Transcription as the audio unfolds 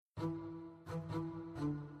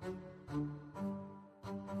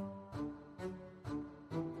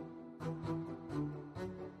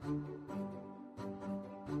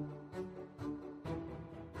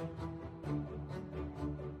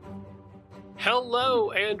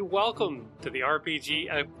Hello and welcome to the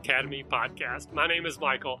RPG Academy podcast. My name is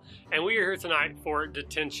Michael, and we are here tonight for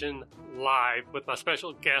Detention Live with my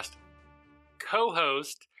special guest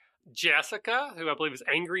co-host, Jessica, who I believe is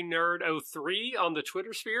Angry Nerd 03 on the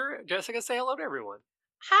Twitter sphere. Jessica, say hello to everyone.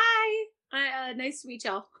 Hi. Nice to meet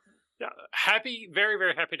y'all. Very,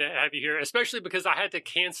 very happy to have you here, especially because I had to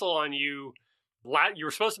cancel on you. You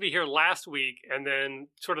were supposed to be here last week, and then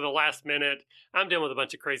sort of the last minute, I'm dealing with a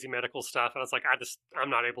bunch of crazy medical stuff, and I was like, I'm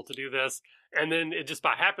not able to do this. And then it just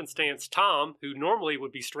by happenstance, Tom, who normally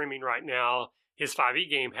would be streaming right now, his 5e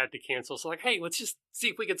game had to cancel. So like, hey, let's just see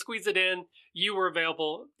if we can squeeze it in. You were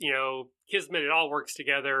available, Kismet, it all works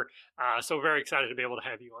together. So very excited to be able to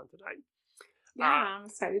have you on tonight. Yeah, I'm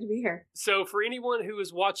excited to be here. So for anyone who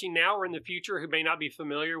is watching now or in the future who may not be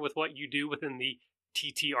familiar with what you do within the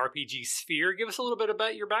TTRPG sphere, give us a little bit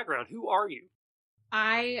about your background. Who are you?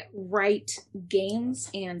 I write games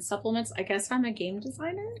and supplements. I guess I'm a game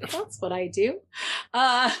designer. That's what I do.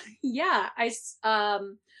 I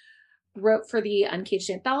wrote for the Uncaged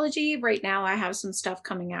Anthology. Right now I have some stuff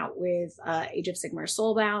coming out with Age of Sigmar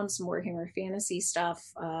Soulbound, some Warhammer Fantasy stuff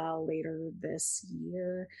later this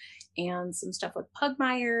year, and some stuff with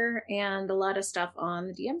Pugmire, and a lot of stuff on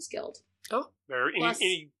the DM's Guild. Oh,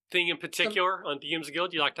 anything in particular on DM's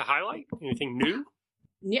Guild you'd like to highlight? Anything new?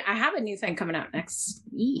 Yeah, I have a new thing coming out next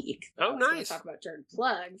week. Oh, nice. Talk about during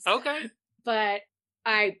plugs. Okay. But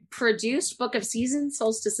I produced Book of Seasons,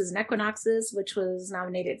 Solstices and Equinoxes, which was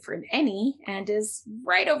nominated for an Emmy and is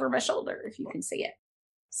right over my shoulder, if you can see it.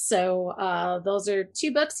 So those are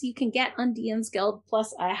 2 books you can get on DM's Guild.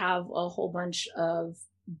 Plus, I have a whole bunch of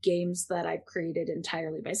games that I've created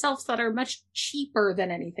entirely myself that are much cheaper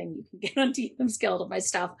than anything you can get on DM's Guild of my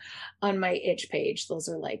stuff on my itch page. Those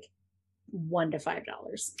are like $1 to $5.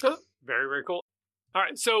 Oh, very, very cool. All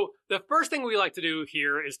right, so the first thing we like to do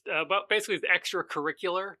here is basically the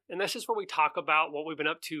extracurricular, and that's just where we talk about what we've been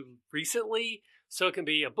up to recently. So it can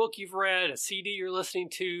be a book you've read, a CD you're listening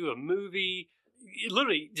to, a movie,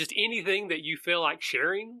 literally just anything that you feel like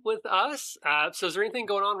sharing with us. So is there anything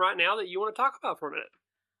going on right now that you want to talk about for a minute?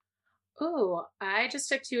 Oh, I just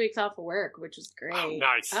took 2 weeks off of work, which was great. Oh,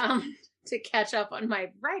 nice. To catch up on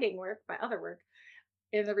my writing work, my other work.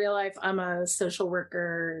 In the real life, I'm a social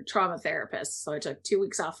worker, trauma therapist. So I took 2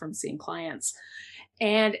 weeks off from seeing clients.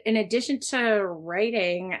 And in addition to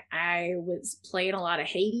writing, I was playing a lot of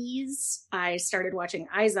Hades. I started watching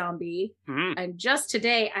iZombie. Mm-hmm. And just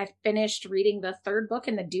today, I finished reading the 3rd book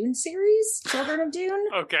in the Dune series, Children of Dune.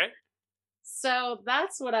 Okay. So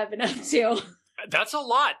that's what I've been up to. That's a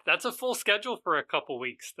lot. That's a full schedule for a couple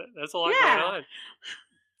weeks. That's a lot going on.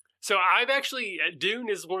 So I've actually, Dune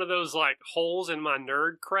is one of those like holes in my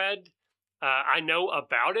nerd cred. I know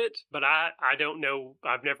about it, but I don't know.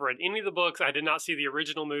 I've never read any of the books. I did not see the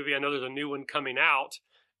original movie. I know there's a new one coming out.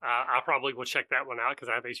 I probably will check that one out because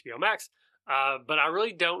I have HBO Max. But I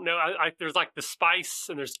really don't know. There's like the spice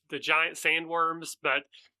and there's the giant sandworms, but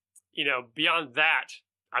beyond that,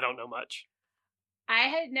 I don't know much. I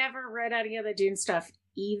had never read any of the Dune stuff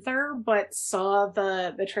either, but saw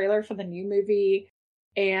the trailer for the new movie.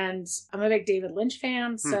 And I'm a big David Lynch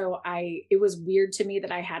fan, so it was weird to me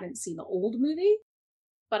that I hadn't seen the old movie,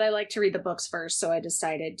 but I like to read the books first, so I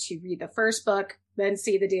decided to read the first book, then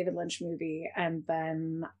see the David Lynch movie, and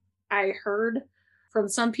then I heard from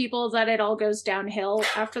some people that it all goes downhill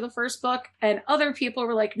after the first book, and other people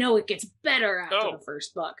were like, no, it gets better after the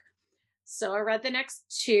first book. So I read the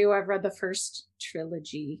next 2. I've read the first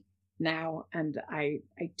trilogy now, and I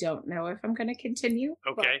don't know if I'm going to continue.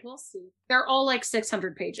 Okay. But we'll see. They're all like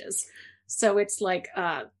 600 pages. So it's like,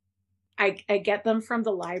 I get them from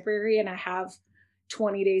the library and I have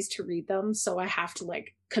 20 days to read them. So I have to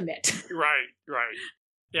like commit. Right.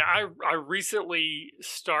 Yeah. I recently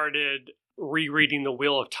started rereading the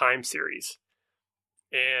Wheel of Time series.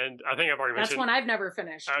 And I think I've already mentioned... That's one I've never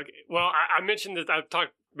finished. Okay. Well, I mentioned that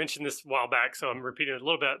mentioned this a while back, so I'm repeating it a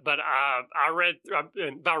little bit. But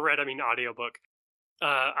by read, I mean audiobook.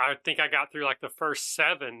 I think I got through like the first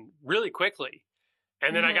 7 really quickly.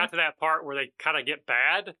 And then I got to that part where they kind of get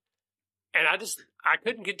bad. And I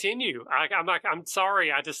couldn't continue. I'm like, I'm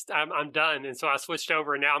sorry. I'm done. And so I switched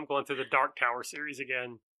over, and now I'm going through the Dark Tower series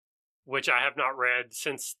again, which I have not read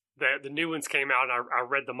since the new ones came out. And I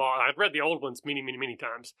read them all. I've read the old ones many, many, many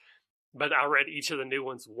times, but I read each of the new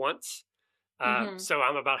ones once. So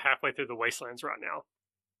I'm about halfway through the Wastelands right now.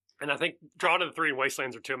 And I think Drawn to the Three and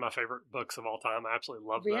Wastelands are 2 of my favorite books of all time. I absolutely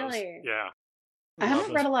love those. Yeah. I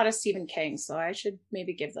haven't read a lot of Stephen King, so I should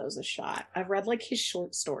maybe give those a shot. I've read like his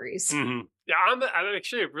short stories. Mm-hmm. Yeah, I'm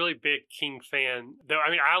actually a really big King fan. Though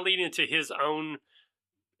I mean, I lean into his own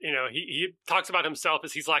he talks about himself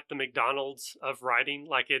as he's like the McDonald's of writing.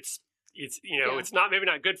 Like it's it's not maybe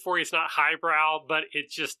not good for you. It's not highbrow, but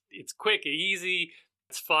it's quick and easy.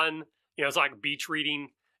 It's fun. It's like beach reading.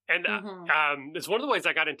 And it's one of the ways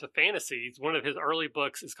I got into fantasy. One of his early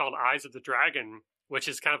books is called Eyes of the Dragon, which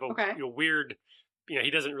is kind of a weird,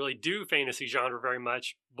 he doesn't really do fantasy genre very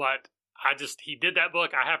much, but he did that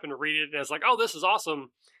book. I happened to read it and I was like, oh, this is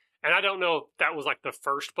awesome. And I don't know if that was like the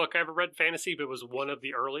first book I ever read fantasy, but it was one of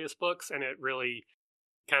the earliest books. And it really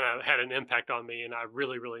kind of had an impact on me. And I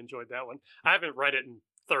really, really enjoyed that one. I haven't read it in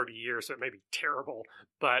 30 years, so it may be terrible.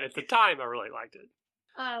 But at the time, I really liked it.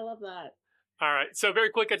 I love that. All right. So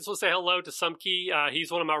very quick, I just want to say hello to Sumkey.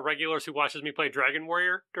 He's one of my regulars who watches me play Dragon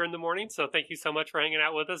Warrior during the morning. So thank you so much for hanging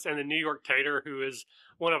out with us. And the New York Tater, who is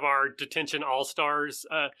one of our Detention all-stars.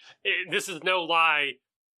 This is no lie.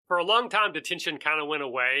 For a long time, Detention kind of went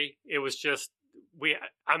away. It was just,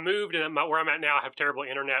 I moved, and where I'm at now, I have terrible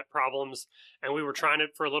internet problems. And we were trying it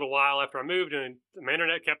for a little while after I moved, and my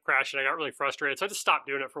internet kept crashing. I got really frustrated. So I just stopped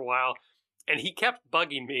doing it for a while. And he kept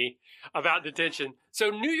bugging me about Detention. So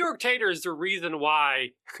New York Tater is the reason why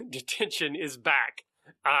Detention is back.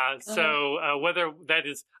 So whether that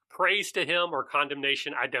is praise to him or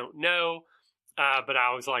condemnation, I don't know. But I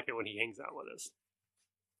always like it when he hangs out with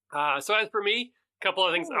us. So as for me, a couple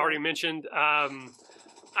of things I already mentioned. I'm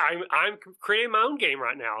creating my own game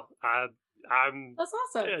right now. That's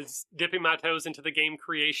awesome. Dipping my toes into the game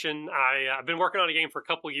creation. I've been working on a game for a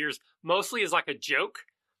couple of years, mostly as like a joke.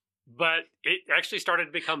 But it actually started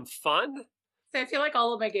to become fun. So I feel like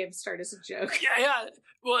all of my games start as a joke. Yeah.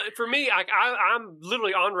 Well, for me, I'm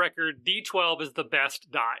literally on record. D12 is the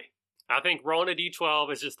best die. I think rolling a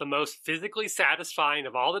D12 is just the most physically satisfying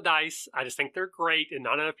of all the dice. I just think they're great, and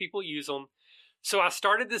not enough people use them. So I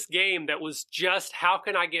started this game that was just, how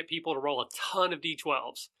can I get people to roll a ton of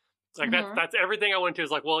D12s? Like that's everything I went to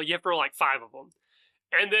is like, well, you have to roll like 5 of them.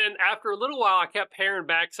 And then after a little while, I kept paring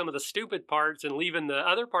back some of the stupid parts and leaving the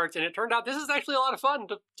other parts. And it turned out this is actually a lot of fun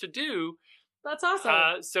to do. That's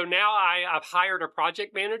awesome. So now I've hired a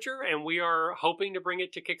project manager, and we are hoping to bring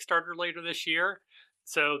it to Kickstarter later this year.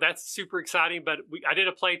 So that's super exciting. But I did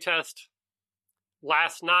a play test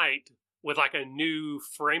last night with like a new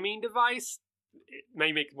framing device. It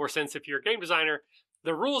may make more sense if you're a game designer.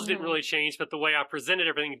 The rules didn't really change, but the way I presented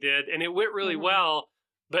everything did. And it went really well.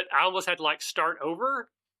 But I almost had to like start over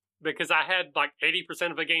because I had like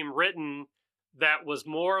 80% of a game written that was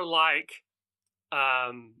more like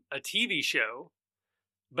a TV show,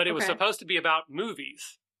 but it was supposed to be about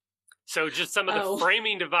movies. So just some of the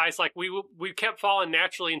framing device, like we kept falling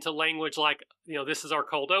naturally into language like, this is our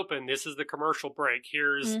cold open, this is the commercial break,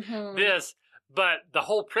 here's this. But the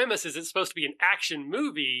whole premise is it's supposed to be an action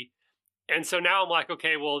movie. And so now I'm like,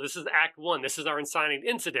 okay, well, this is Act 1. This is our inciting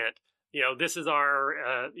incident. This is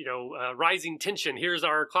our, rising tension. Here's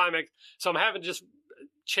our climax. So I'm having to just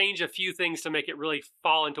change a few things to make it really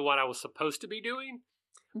fall into what I was supposed to be doing.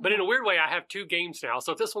 But in a weird way, I have 2 games now.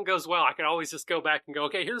 So if this one goes well, I can always just go back and go,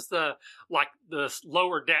 okay, here's the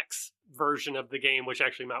lower decks version of the game, which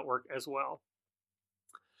actually might work as well.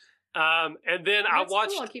 And then I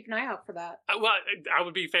watched. Cool. I'll keep an eye out for that. Well, I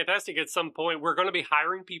would be fantastic at some point. We're going to be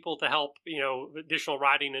hiring people to help, additional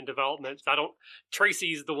writing and development.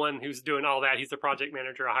 Tracy's the one who's doing all that. He's the project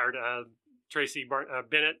manager. I hired Tracy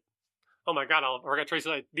Bennett. Oh my God, I forgot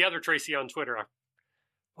Tracy. The other Tracy on Twitter.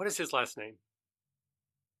 What is his last name?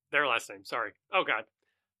 Their last name. Sorry. Oh God.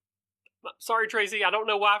 Sorry, Tracy. I don't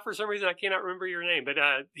know why. For some reason, I cannot remember your name. But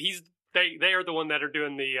They are the one that are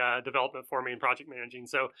doing the development for me and project managing.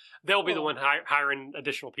 So they'll be the one hiring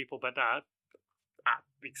additional people. But I'm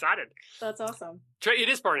excited. That's awesome. It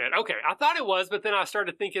is Barnett. Okay, I thought it was, but then I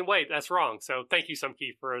started thinking, wait, that's wrong. So thank you,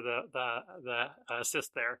 Sumkey, for the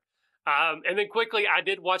assist there. And then quickly, I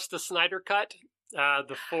did watch the Snyder Cut,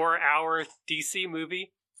 the 4-hour DC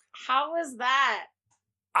movie. How was that?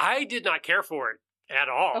 I did not care for it at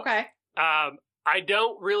all. Okay. I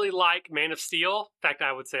don't really like Man of Steel. In fact,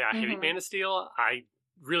 I would say I hate Man of Steel. I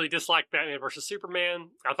really dislike Batman versus Superman.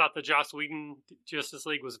 I thought the Joss Whedon Justice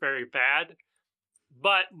League was very bad.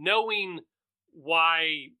 But knowing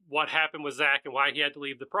what happened with Zack and why he had to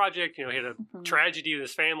leave the project, he had a tragedy with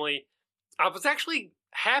his family, I was actually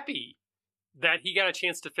happy that he got a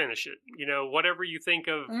chance to finish it. Whatever you think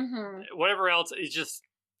of, whatever else, it's just,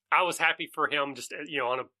 I was happy for him just,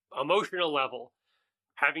 on an emotional level.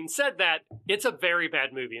 Having said that, it's a very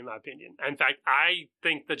bad movie, in my opinion. In fact, I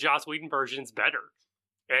think the Joss Whedon version is better.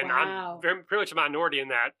 And I'm pretty much a minority in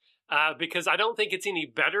that because I don't think it's any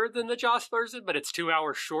better than the Joss version, but it's 2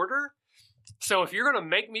 hours shorter. So if you're going to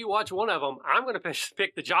make me watch one of them, I'm going to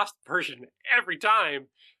pick the Joss version every time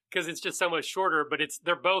because it's just so much shorter, but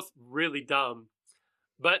they're both really dumb.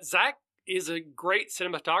 But Zach is a great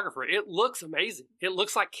cinematographer. It looks amazing. It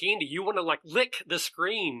looks like candy. You want to like lick the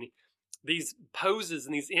screen, these poses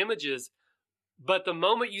and these images. But the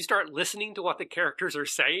moment you start listening to what the characters are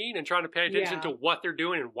saying and trying to pay attention to what they're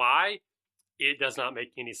doing and why, it does not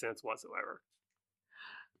make any sense whatsoever.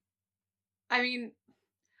 I mean,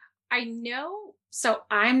 I know, so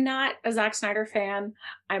I'm not a Zack Snyder fan.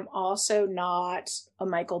 I'm also not a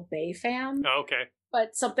Michael Bay fan. Oh, okay.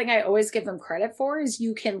 But something I always give them credit for is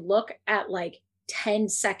you can look at like 10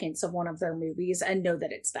 seconds of one of their movies and know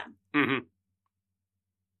that it's them. Mm-hmm.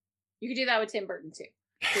 You could do that with Tim Burton too.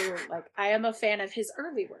 So, like, I am a fan of his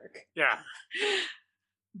early work. Yeah.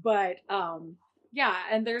 But, yeah,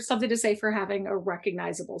 and there's something to say for having a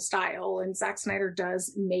recognizable style. And Zack Snyder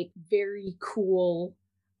does make very cool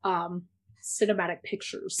cinematic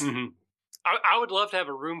pictures. Mm-hmm. I would love to have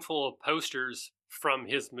a room full of posters from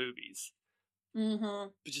his movies. Mm-hmm.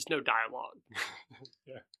 But just no dialogue.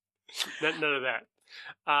 Yeah. None of that.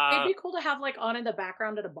 It'd be cool to have like on in the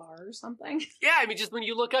background at a bar or something. Yeah, I mean, just when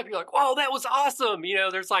you look up, you're like, "Oh, that was awesome!" You know,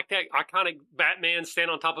 there's like that iconic Batman stand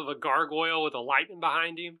on top of a gargoyle with a lightning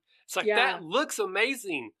behind him. It's like that looks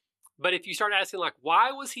amazing. But if you start asking, like,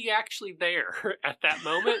 why was he actually there at that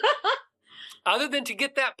moment, other than to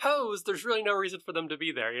get that pose, there's really no reason for them to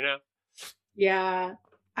be there. You know? Yeah,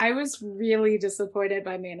 I was really disappointed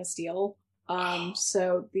by Man of Steel.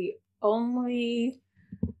 So the only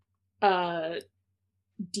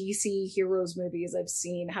DC Heroes movies I've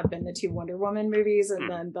seen have been the 2 Wonder Woman movies and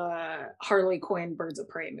then the Harley Quinn Birds of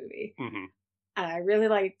Prey movie. Mm-hmm. And I really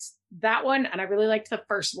liked that one, and I really liked the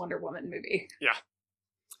first Wonder Woman movie. Yeah.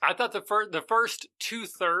 I thought the first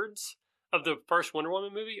 2/3 of the first Wonder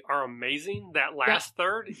Woman movie are amazing. That last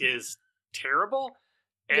third is terrible.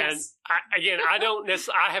 And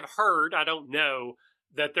I have heard, I don't know,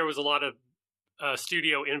 that there was a lot of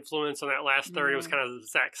studio influence on that last third. It was kind of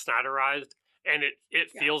Zack Snyderized, and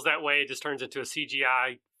it feels that way. It just turns into a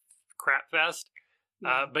CGI crap fest.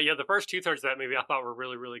 But yeah, the first 2/3 of that movie I thought were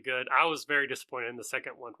really, really good. I was very disappointed in the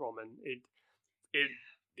second Wonder Woman. It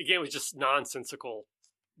again was just nonsensical.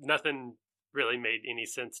 Nothing really made any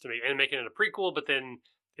sense to me. And making it a prequel, but then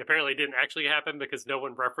apparently it didn't actually happen because no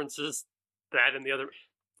one references that in the other.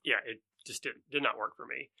 Yeah, it just did not work for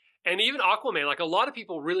me. And even Aquaman, like a lot of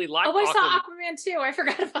people really like. Oh, I saw Aquaman too. I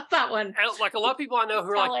forgot about that one. And, like a lot of people I know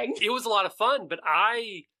who are like, it was a lot of fun, but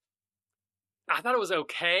I thought it was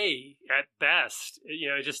okay at best. You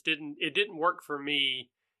know, it didn't work for me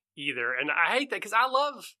either. And I hate that because I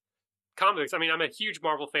love comics. I mean, I'm a huge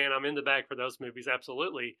Marvel fan. I'm in the bag for those movies,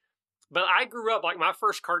 absolutely. But I grew up, like my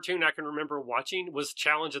first cartoon I can remember watching was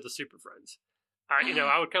Challenge of the Super Friends.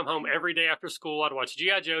 I would come home every day after school. I'd watch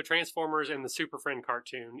G.I. Joe, Transformers, and the Super Friend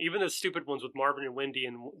cartoon. Even the stupid ones with Marvin and Wendy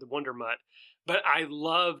and the Wonder Mutt. But I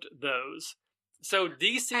loved those. So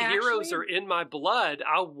DC heroes are in my blood.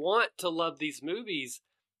 I want to love these movies.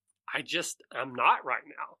 I'm not right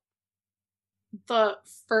now. The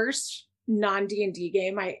first non-D&D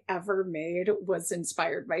game I ever made was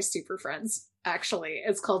inspired by Super Friends, actually.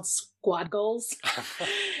 It's called Squad Goals.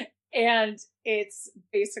 And it's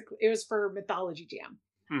basically, it was for Mythology Jam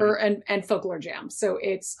and Folklore Jam. So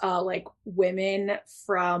it's like women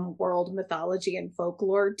from world mythology and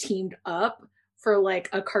folklore teamed up for like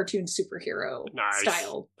a cartoon superhero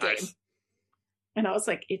style game. And I was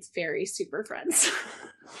like, it's very Super Friends.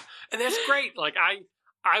 And that's great. Like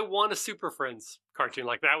I want a Super Friends cartoon.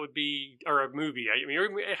 Like that would be, or a movie. I mean,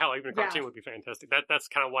 hell, even a cartoon would be fantastic. That's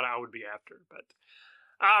kind of what I would be after. But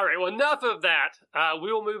all right, well, enough of that.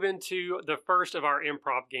 We will move into the first of our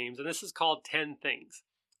improv games, and this is called 10 Things.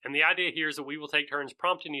 And the idea here is that we will take turns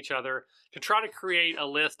prompting each other to try to create a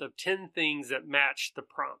list of 10 things that match the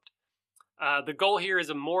prompt. The goal here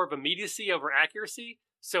is more of immediacy over accuracy.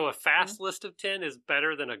 So a fast list of 10 is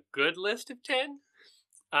better than a good list of 10.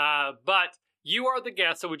 But you are the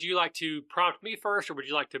guest, so would you like to prompt me first, or would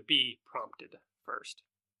you like to be prompted first?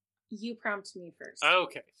 You prompt me first.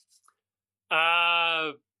 Okay.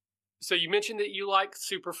 So you mentioned that you like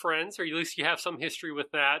Super Friends, or at least you have some history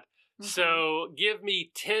with that. Mm-hmm. So give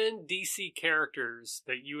me 10 DC characters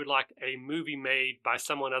that you would like a movie made by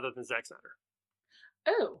someone other than Zack Snyder.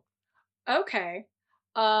 Oh, okay.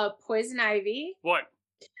 Poison Ivy. What?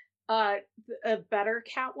 A better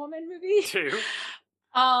Catwoman movie. 2.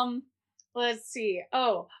 Let's see.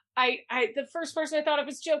 Oh, I the first person I thought of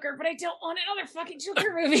was Joker, but I don't want another fucking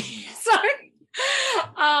Joker movie. Sorry.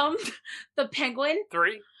 The Penguin.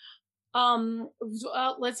 3.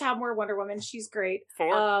 Let's have more Wonder Woman. She's great.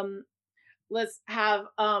 4. Let's have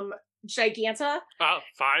Giganta. 5.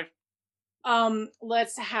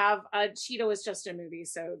 Let's have Cheetah was just a movie,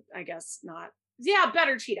 so I guess not. Yeah,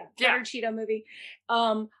 better Cheetah. Better Cheetah movie.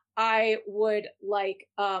 I would like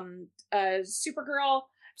Supergirl,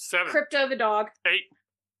 7, Crypto the dog, 8,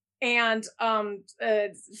 and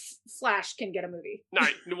Flash can get a movie.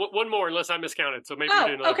 9. One more, unless I miscounted. So maybe we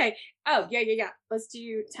do another. Okay. Oh, yeah. Let's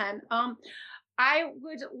do 10. I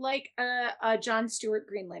would like a John Stewart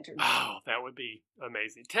Green Lantern. Oh, that would be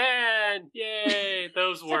amazing. 10! Yay!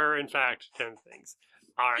 Those were, in fact, 10 things.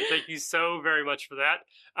 All right, thank you so very much for that.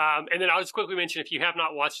 And then I'll just quickly mention, if you have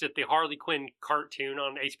not watched it, the Harley Quinn cartoon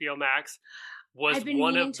on HBO Max was I've been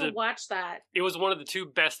meaning to watch that. It was one of the 2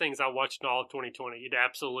 best things I watched in all of 2020. It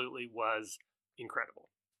absolutely was incredible.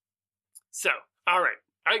 So, all right.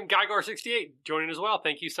 Guygar68 joining as well.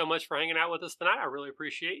 Thank you so much for hanging out with us tonight. I really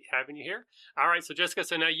appreciate having you here. All right, so Jessica,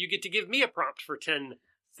 so now you get to give me a prompt for 10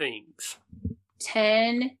 things.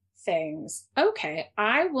 10 things. Okay,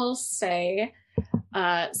 I will say,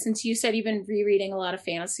 since you said you've been rereading a lot of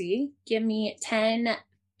fantasy, give me 10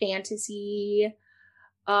 fantasy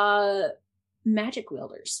magic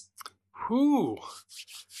wielders. Whew.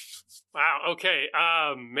 Wow, okay.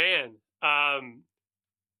 Man.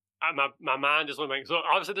 My mind just went back. So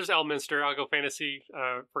obviously there's Elminster. I'll go fantasy,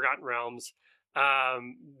 Forgotten Realms.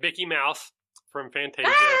 Mickey Mouse from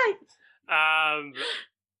Fantasia.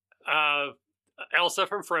 Elsa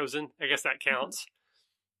from Frozen. I guess that counts.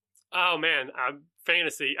 Oh man,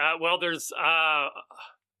 fantasy. Well, there's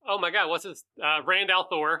oh my God, what's this? Rand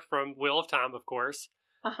al'Thor from Wheel of Time, of course.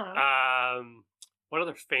 What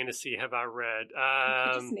other fantasy have I read?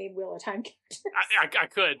 You could just name Wheel of Time characters. I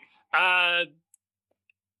could.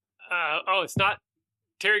 Oh, it's not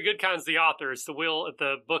Terry Goodkind's the author. It's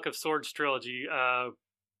the Book of Swords trilogy.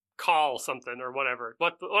 Call something or whatever.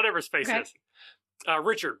 Whatever his face is.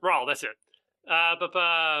 Richard Rahl, that's it. But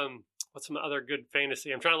what's some other good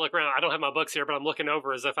fantasy? I'm trying to look around. I don't have my books here, but I'm looking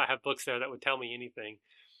over as if I have books there that would tell me anything.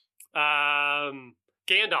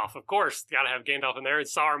 Gandalf, of course. Got to have Gandalf in there.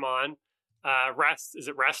 It's Saruman. Is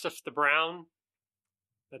it Rastus the Brown?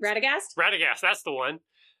 Radagast? Radagast, that's the one.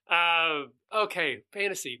 Okay,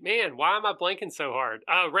 fantasy. Man, why am I blanking so hard?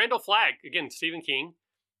 Randall Flagg, again, Stephen King.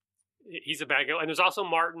 He's a bad guy. And there's also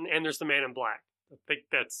Martin, and there's the Man in Black. I think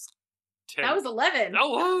that's 10. That was 11.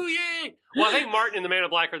 Oh, yay! Well, I think Martin and the Man in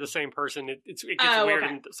Black are the same person. It gets weird,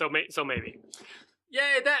 okay. So maybe.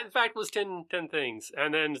 Yay, that in fact was 10 things.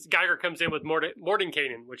 And then Geiger comes in with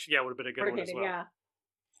Mordenkainen, which, would have been a good one as well. Yeah.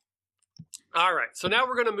 All right, so now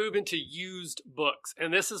we're going to move into used books.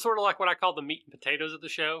 And this is sort of like what I call the meat and potatoes of the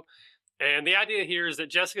show. And the idea here is that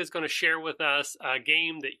Jessica is going to share with us a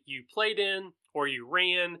game that you played in or you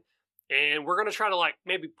ran. And we're going to try to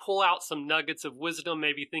maybe pull out some nuggets of wisdom,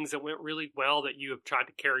 maybe things that went really well that you have tried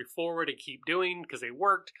to carry forward and keep doing because they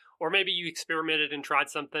worked. Or maybe you experimented and tried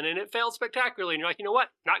something and it failed spectacularly. And you're like, you know what?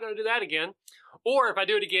 Not going to do that again. Or if I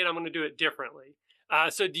do it again, I'm going to do it differently.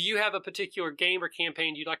 So do you have a particular game or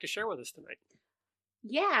campaign you'd like to share with us tonight?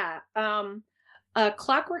 Yeah. A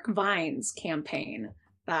Clockwork Vines campaign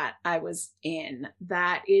that I was in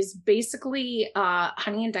that is basically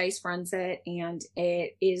Honey and Dice runs it, and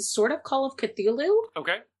it is sort of Call of Cthulhu.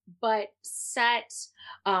 Okay. But set,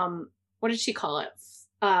 what did she call it?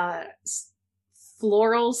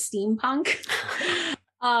 Floral steampunk.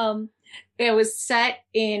 It was set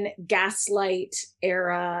in Gaslight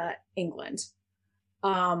era England.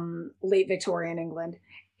 Late Victorian England.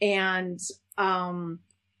 And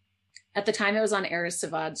at the time it was on Eris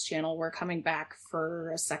Savad's channel. We're coming back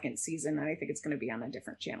for a second season, and I think it's going to be on a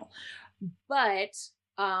different channel. But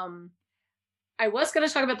I was going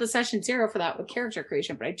to talk about the session 0 for that with character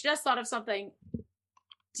creation, but I just thought of something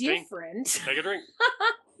different. Take a drink.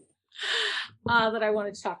 That I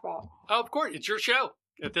wanted to talk about. Oh, of course. It's your show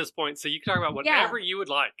at this point, so you can talk about whatever you would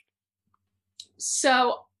like.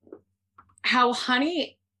 So how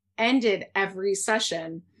Honey ended every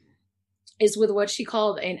session is with what she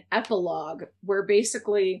called an epilogue, where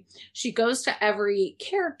basically she goes to every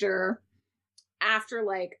character after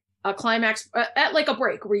a climax, at a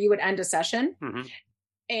break where you would end a session,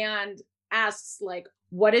 and asks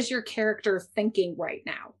what is your character thinking right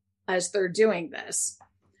now as they're doing this?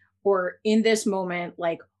 Or in this moment,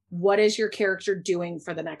 what is your character doing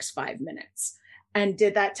for the next 5 minutes? And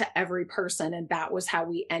did that to every person. And that was how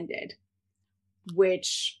we ended,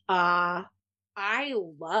 which I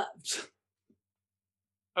loved.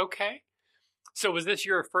 Okay. So was this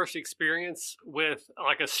your first experience with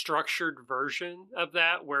a structured version of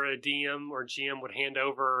that, where a DM or GM would hand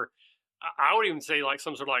over, I would even say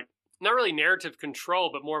some sort of not really narrative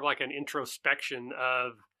control, but more of an introspection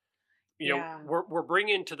of, you know, we're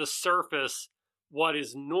bringing to the surface what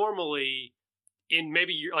is normally in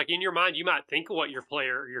maybe like in your mind, you might think of what your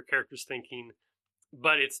player or your character's thinking,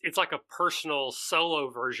 but it's like a personal solo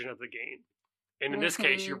version of the game. And in this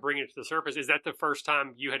case, you're bringing it to the surface. Is that the first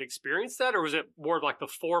time you had experienced that, or was it more of like the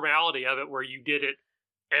formality of it where you did it,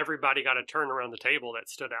 everybody got a turn around the table that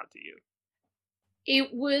stood out to you?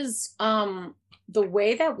 It was the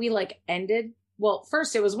way that we like ended. Well,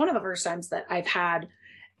 first, it was one of the first times that I've had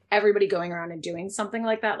everybody going around and doing something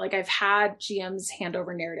like that. Like I've had GMs hand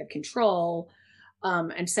over narrative control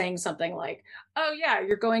and saying something like, oh yeah,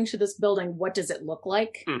 you're going to this building. What does it look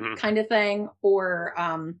like? Kind of thing. Or,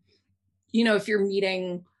 you know, if you're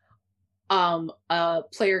meeting a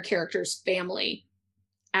player character's family,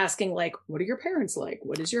 asking like, what are your parents like?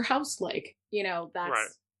 What is your house like? You know,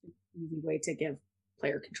 that's an easy way to give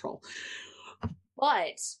player control.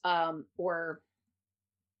 But, or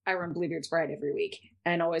I run Bluebeard's Bride every week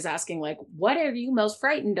and always asking like, what are you most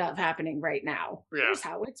frightened of happening right now? Yeah. Here's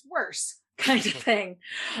how it's worse, kind of thing,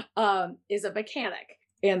 is a mechanic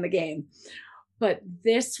in the game. But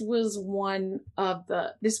this was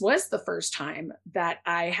this was the first time that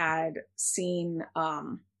I had seen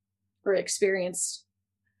or experienced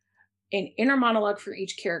an inner monologue for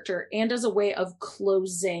each character and as a way of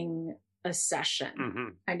closing a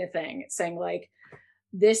session kind of thing. It's saying like,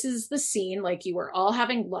 this is the scene, like you were all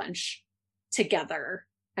having lunch together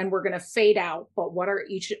and we're going to fade out, but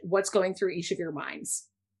what's going through each of your minds?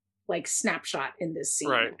 Like snapshot in this scene.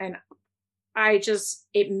 Right. And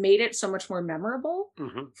it made it so much more memorable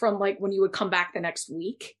from like when you would come back the next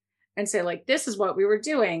week and say like, this is what we were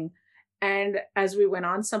doing. And as we went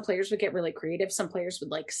on, some players would get really creative. Some players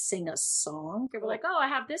would like sing a song. They were like, oh, I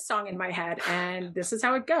have this song in my head and this is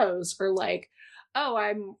how it goes. Or like, oh,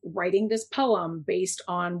 I'm writing this poem based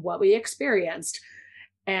on what we experienced.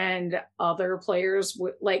 And other players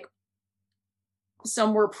would like,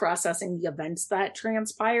 some were processing the events that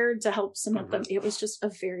transpired to help cement them. It was just a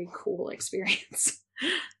very cool experience.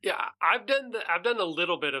 Yeah, I've done a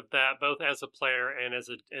little bit of that, both as a player and as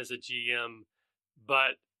a GM,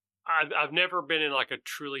 but I've never been in like a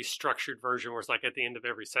truly structured version where it's like at the end of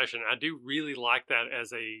every session. I do really like that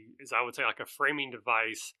as I would say like a framing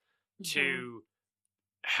device to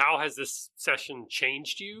how has this session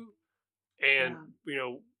changed you, and you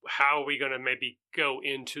know, how are we going to maybe go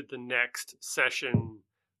into the next session,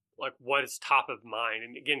 like what is top of mind.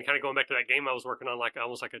 And again, kind of going back to that game I was working on, like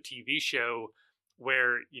almost like a TV show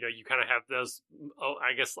where, you know, you kind of have those,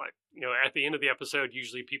 I guess like, you know, at the end of the episode,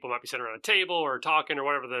 usually people might be sitting around a table or talking or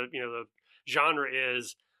whatever the, you know, the genre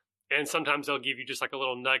is. And sometimes they'll give you just like a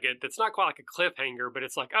little nugget that's not quite like a cliffhanger, but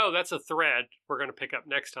it's like, oh, that's a thread we're going to pick up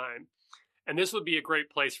next time. And this would be a great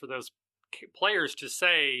place for those players to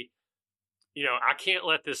say, you know, I can't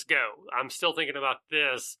let this go. I'm still thinking about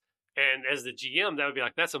this. And as the GM, that would be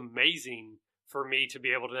like, that's amazing for me to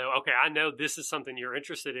be able to know, okay, I know this is something you're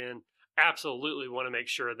interested in. Absolutely want to make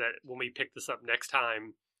sure that when we pick this up next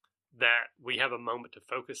time, that we have a moment to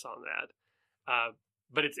focus on that.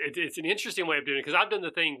 But it's an interesting way of doing it, because I've done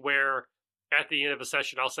the thing where at the end of a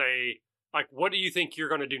session, I'll say, like, what do you think you're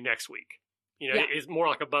going to do next week? You know, it's more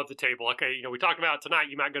like above the table. Okay, you know, we talked about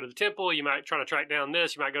tonight, you might go to the temple, you might try to track down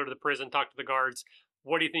this, you might go to the prison, talk to the guards.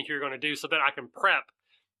 What do you think you're going to do, so that I can prep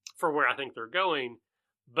for where I think they're going?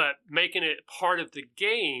 But making it part of the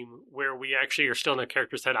game where we actually are still in the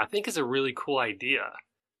character's head, I think is a really cool idea.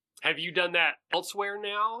 Have you done that elsewhere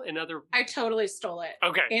now in other? I totally stole it.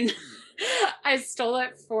 Okay. I stole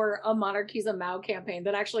it for a Monarchies of Mao campaign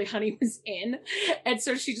that actually Honey was in. And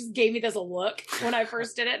so she just gave me this look when I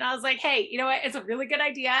first did it. And I was like, hey, you know what? It's a really good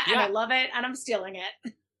idea. And I love it. And I'm stealing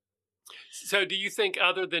it. So do you think,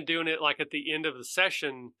 other than doing it like at the end of the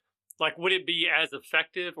session, like would it be as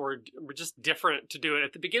effective or just different to do it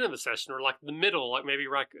at the beginning of the session or like the middle, like maybe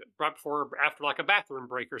right before or after like a bathroom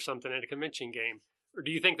break or something at a convention game? Or do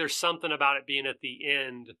you think there's something about it being at the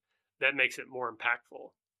end that makes it more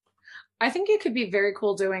impactful? I think it could be very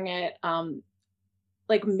cool doing it,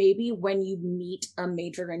 like maybe when you meet a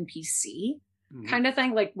major NPC kind of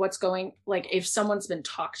thing, like like if someone's been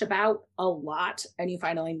talked about a lot and you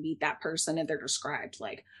finally meet that person and they're described,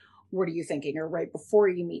 like, what are you thinking? Or right before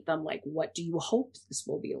you meet them, like, what do you hope this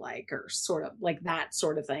will be like? Or sort of like that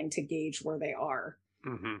sort of thing to gauge where they are.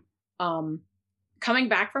 Coming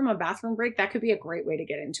back from a bathroom break, that could be a great way to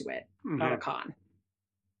get into it at a con.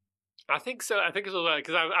 I think so. I think it's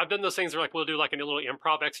because I've done those things where like we'll do like a little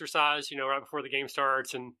improv exercise, you know, right before the game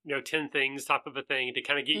starts, and you know, 10 things type of a thing to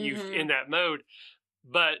kind of get you in that mode.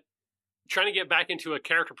 But trying to get back into a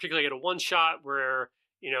character, particularly at a one shot where,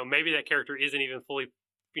 you know, maybe that character isn't even fully,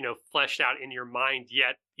 you know, fleshed out in your mind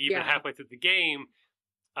yet, even halfway through the game.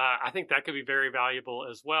 I think that could be very valuable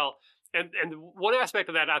as well. and one aspect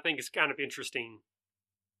of that I think is kind of interesting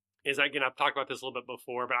is, again, I've talked about this a little bit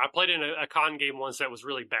before, but I played in a con game once that was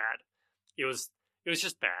really bad. It was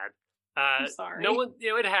just bad. I'm sorry. No one,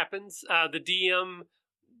 it happens. The DM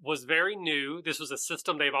was very new. This was a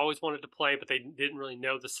system they've always wanted to play, but they didn't really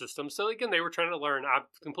know the system. So again, they were trying to learn. I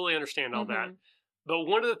completely understand all that. But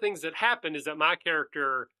one of the things that happened is that my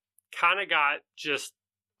character kind of got just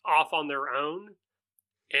off on their own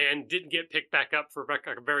and didn't get picked back up for like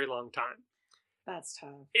a very long time. That's tough.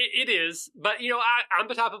 It is, but I'm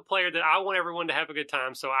the type of player that I want everyone to have a good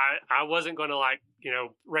time. So I wasn't going to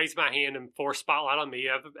raise my hand and force spotlight on me.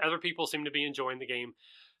 Other people seem to be enjoying the game.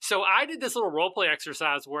 So I did this little role play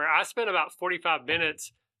exercise where I spent about 45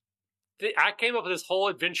 minutes. I came up with this whole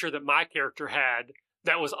adventure that my character had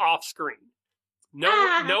that was off screen.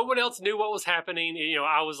 No one else knew what was happening.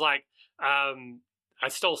 I was like, I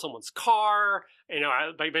stole someone's car.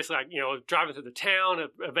 I basically, driving through the town,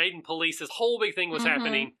 evading police. This whole big thing was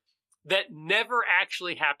happening that never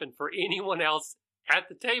actually happened for anyone else at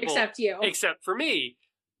the table. Except you. Except for me.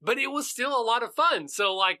 But it was still a lot of fun.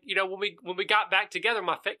 So, when we got back together,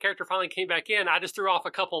 my character finally came back in. I just threw off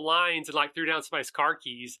a couple lines and, threw down somebody's car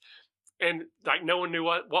keys. And, no one knew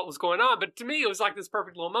what was going on. But to me, it was like this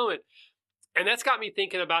perfect little moment. And that's got me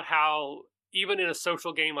thinking about how, even in a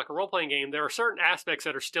social game like a role-playing game, there are certain aspects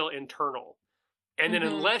that are still internal. And then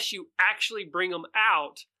unless you actually bring them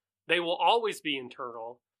out, they will always be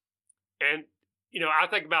internal. And, I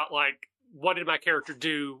think about, what did my character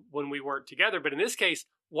do when we weren't together? But in this case,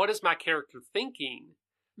 what is my character thinking?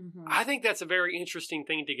 I think that's a very interesting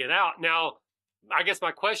thing to get out. Now, I guess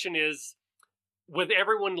my question is, with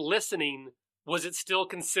everyone listening, was it still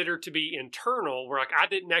considered to be internal, where I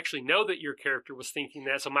didn't actually know that your character was thinking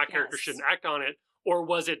that, so my character shouldn't act on it? Or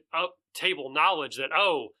was it up table knowledge that,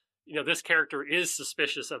 this character is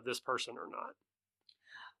suspicious of this person or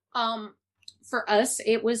not? For us,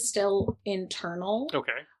 it was still internal.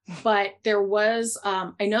 Okay. But there was,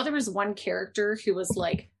 I know there was one character who was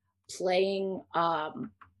playing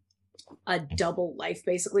a double life.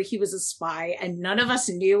 Basically, he was a spy, and none of us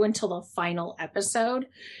knew until the final episode.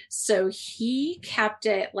 So he kept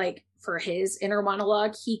it for his inner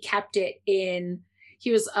monologue. He kept it in.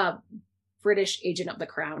 He was a British agent of the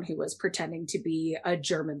Crown who was pretending to be a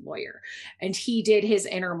German lawyer, and he did his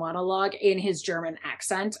inner monologue in his German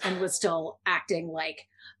accent and was still acting like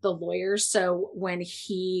the lawyer. So when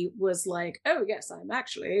he was like, "Oh yes, I'm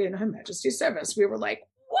actually in Her Majesty's service," we were like,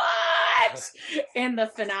 "What?" in the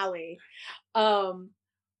finale. But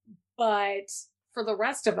for the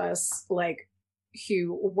rest of us,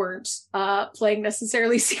 who weren't playing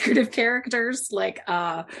necessarily secretive characters,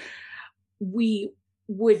 we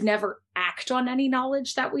would never act on any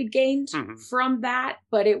knowledge that we'd gained from that,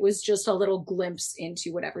 but it was just a little glimpse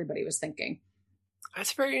into what everybody was thinking.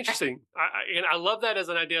 That's very interesting. I love that as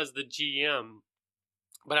an idea as the GM,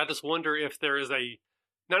 but I just wonder if there is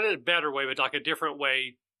not in a better way, but a different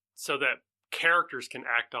way so that characters can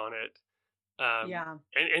act on it.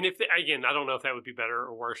 And if again, I don't know if that would be better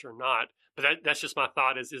or worse or not, but that's just my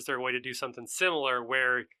thought is there a way to do something similar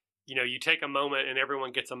where, you take a moment and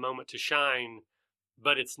everyone gets a moment to shine,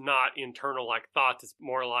 but it's not internal thoughts. It's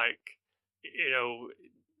more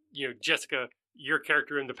Jessica, your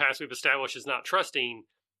character in the past we've established is not trusting.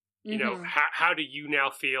 How do you now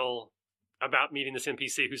feel about meeting this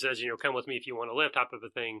NPC who says, come with me if you want to live, type of a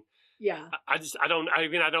thing? Yeah. I don't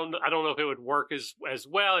know if it would work as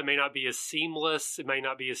well. It may not be as seamless. It may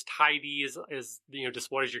not be as tidy as just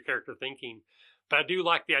what is your character thinking. But I do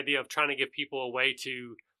like the idea of trying to give people a way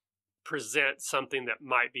to present something that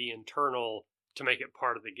might be internal to make it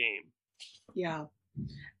part of the game. Yeah.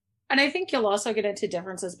 And I think you'll also get into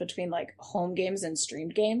differences between home games and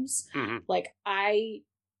streamed games.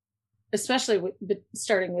 Especially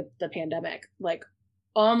starting with the pandemic,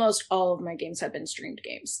 almost all of my games have been streamed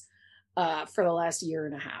games for the last year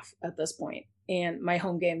and a half at this point. And my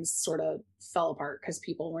home games sort of fell apart because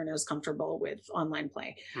people weren't as comfortable with online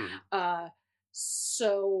play.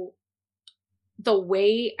 So the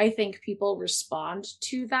way I think people respond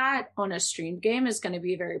to that on a streamed game is going to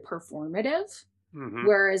be very performative.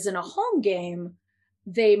 Whereas in a home game,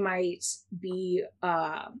 they might be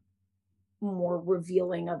more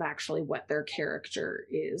revealing of actually what their character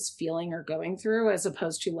is feeling or going through, as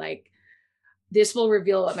opposed to this will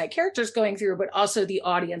reveal what my character's going through, but also the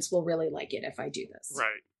audience will really like it if I do this.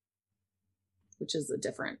 Right. Which is a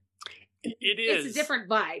different... It's a different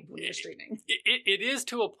vibe when you're streaming. It is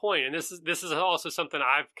to a point, and this is also something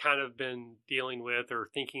I've kind of been dealing with or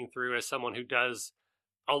thinking through as someone who does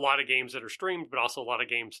a lot of games that are streamed, but also a lot of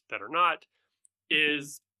games that are not,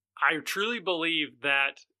 is I truly believe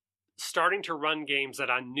that starting to run games that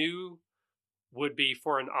I knew would be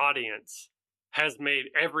for an audience has made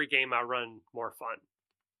every game I run more fun.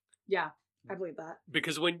 Yeah, I believe that.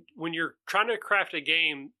 Because when you're trying to craft a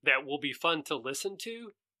game that will be fun to listen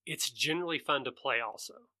to, it's generally fun to play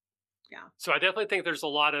also. Yeah. So I definitely think there's a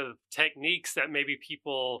lot of techniques that maybe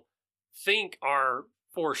people think are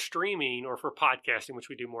for streaming or for podcasting, which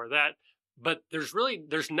we do more of that. But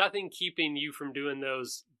there's nothing keeping you from doing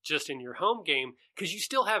those just in your home game, because you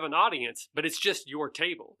still have an audience, but it's just your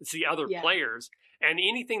table. It's the other players. And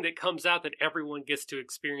anything that comes out that everyone gets to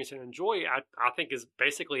experience and enjoy, I think is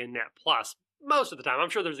basically a net plus. Most of the time. I'm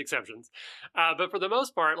sure there's exceptions. But for the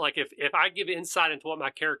most part, like if I give insight into what my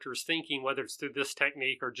character is thinking, whether it's through this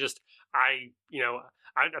technique or just I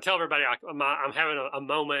tell everybody I'm having a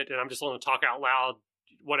moment and I'm just going to talk out loud,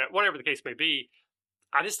 whatever the case may be,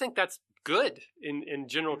 I just think that's good in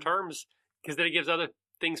general terms, because then it gives other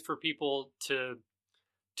things for people to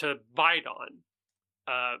bite on.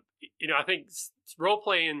 I think role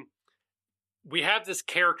playing, we have this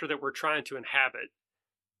character that we're trying to inhabit,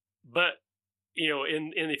 but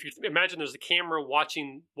and if you imagine there's a camera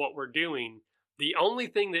watching what we're doing, the only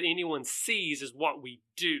thing that anyone sees is what we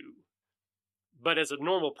do. But as a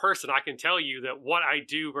normal person, I can tell you that what I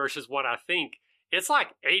do versus what I think, it's like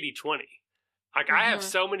 80-20. Like I have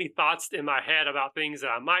so many thoughts in my head about things that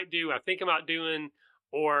I might do, I think about doing,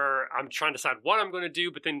 or I'm trying to decide what I'm going to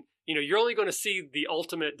do. But then, you're only going to see the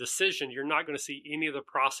ultimate decision. You're not going to see any of the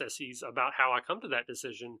processes about how I come to that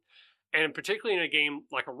decision. And particularly in a game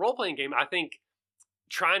like a role-playing game, I think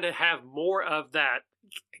trying to have more of that,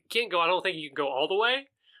 I don't think you can go all the way,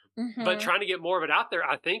 but trying to get more of it out there,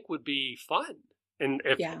 I think would be fun and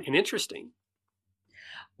interesting.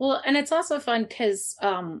 Well, and it's also fun because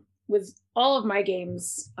with all of my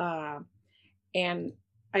games, and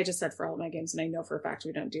I just said for all of my games, and I know for a fact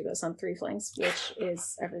we don't do this on Three Flings, which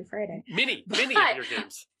is every Friday. Many of your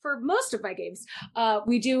games. For most of my games,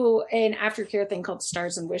 we do an aftercare thing called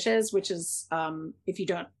Stars and Wishes, which is, if you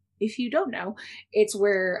don't know, it's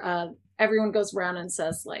where everyone goes around and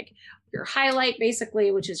says like your highlight,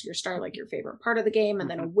 basically, which is your star, like your favorite part of the game, and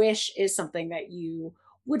then a wish is something that you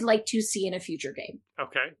would like to see in a future game.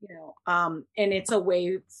 Okay. And it's a way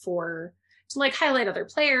to like highlight other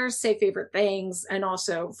players, say favorite things, and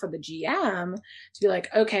also for the GM to be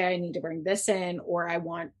like, okay, I need to bring this in, or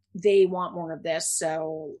they want more of this,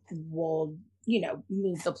 so we'll,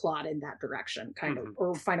 move the plot in that direction, kind of,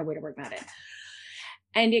 or find a way to bring that in.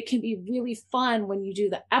 And it can be really fun when you do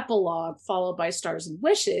the epilogue followed by Stars and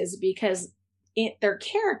Wishes, because their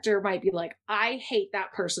character might be like, I hate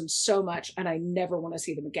that person so much and I never want to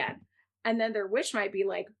see them again. And then their wish might be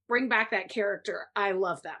like, bring back that character. I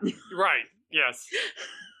love them. Right. Yes.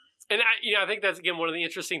 And I think that's, again, one of the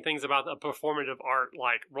interesting things about the performative art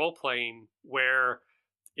like role-playing, where,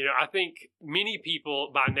 I think many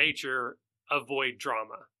people by nature avoid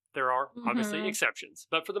drama. There are obviously exceptions,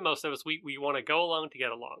 but for the most of us, we want to go along to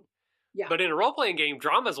get along. Yeah. But in a role-playing game,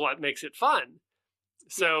 drama is what makes it fun.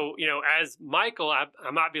 So, as Michael, I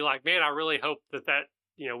might be like, man, I really hope that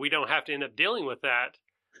we don't have to end up dealing with that.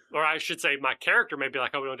 Or I should say my character may be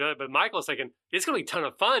like, oh, we don't do that. But Michael's thinking, it's going to be a ton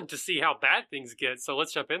of fun to see how bad things get. So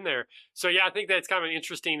let's jump in there. So, yeah, I think that's kind of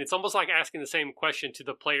interesting. It's almost like asking the same question to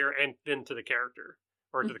the player and then to the character,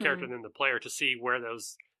 or to the character and then the player, to see where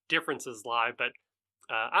those differences lie. But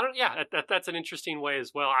that's an interesting way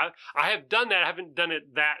as well. I have done that. I haven't done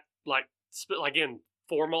it that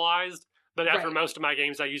formalized. But after most of my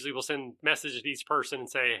games, I usually will send messages to each person and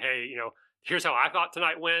say, hey, here's how I thought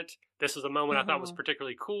tonight went. This was a moment I thought was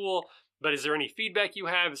particularly cool. But is there any feedback you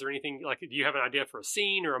have? Is there anything, do you have an idea for a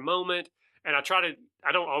scene or a moment? And I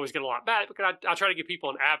don't always get a lot back, because I try to give people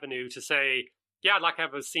an avenue to say, yeah, I'd like to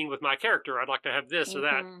have a scene with my character. I'd like to have this or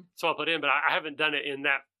that. So I'll put in, but I haven't done it in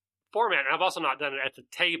that format. And I've also not done it at the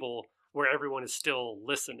table where everyone is still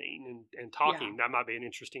listening and talking. Yeah. That might be an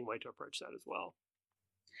interesting way to approach that as well.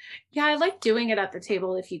 Yeah, I like doing it at the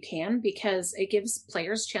table if you can, because it gives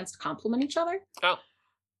players a chance to compliment each other. Oh.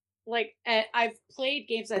 Like, I've played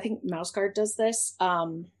games, I think Mouse Guard does this,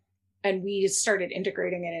 and we started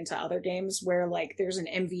integrating it into other games where, like, there's an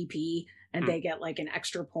MVP and they get, like, an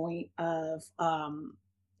extra point of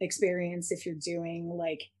experience if you're doing,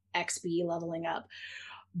 like, XP leveling up.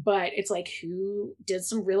 But it's like, who did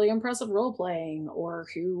some really impressive role playing, or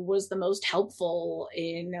who was the most helpful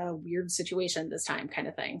in a weird situation this time, kind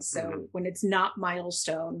of thing. So when it's not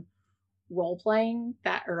milestone role playing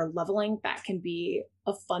or leveling, that can be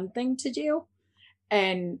a fun thing to do.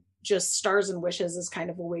 And just Stars and Wishes is kind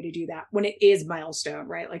of a way to do that when it is milestone,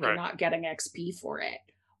 right? Like you're not getting XP for it,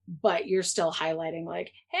 but you're still highlighting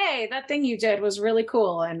like, hey, that thing you did was really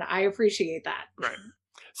cool and I appreciate that. Right.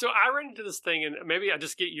 So I ran into this thing, and maybe I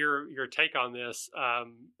just get your take on this.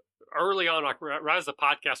 Early on, like right as the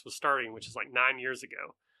podcast was starting, which is like 9 years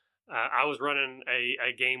ago, I was running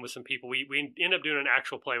a game with some people. We ended up doing an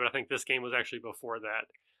actual play, but I think this game was actually before that.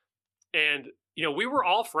 And we were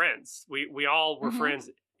all friends. We all were friends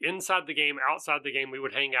inside the game, outside the game. We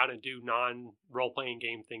would hang out and do non role playing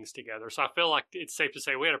game things together. So I feel like it's safe to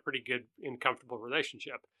say we had a pretty good and comfortable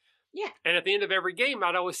relationship. Yeah. And at the end of every game,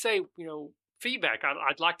 I'd always say, feedback.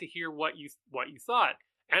 I'd like to hear what you thought.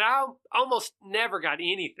 And I almost never got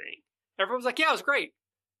anything. Everyone was like, yeah, it was great.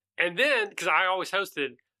 And then, because I always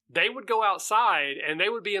hosted, they would go outside and they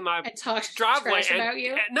would be in my driveway. About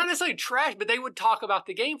you? And not necessarily trash, but they would talk about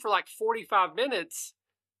the game for like 45 minutes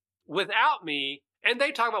without me. And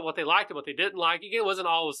they talk about what they liked and what they didn't like. Again, it wasn't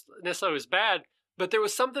always necessarily as bad, but there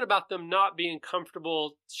was something about them not being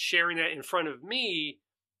comfortable sharing that in front of me.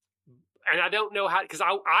 And I don't know how, because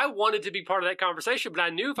I wanted to be part of that conversation, but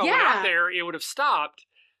I knew if I went out there, it would have stopped.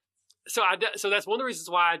 So that's one of the reasons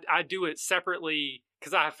why I do it separately,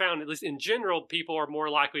 because I have found, at least in general, people are more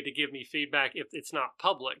likely to give me feedback if it's not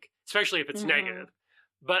public, especially if it's negative.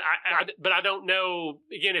 But I don't know,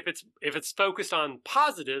 again, if it's focused on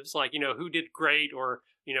positives, like, who did great or,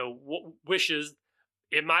 wishes,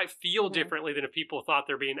 it might feel differently than if people thought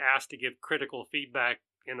they're being asked to give critical feedback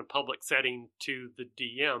in a public setting to the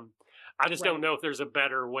DM. I just don't know if there's a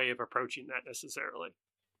better way of approaching that necessarily.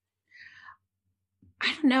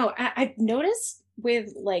 I don't know. I've noticed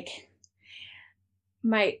with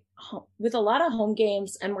with a lot of home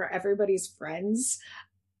games and where everybody's friends,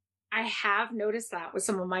 I have noticed that with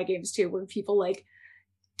some of my games too, where people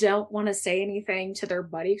don't want to say anything to their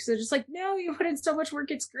buddy because they're just like, no, you put in so much work,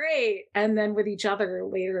 it's great. And then with each other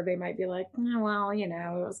later, they might be like, oh, well, it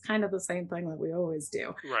was kind of the same thing that we always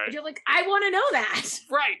do. Right. And you're like, I want to know that.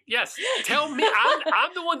 Right. Yes. Tell me.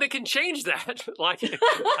 I'm the one that can change that. Like,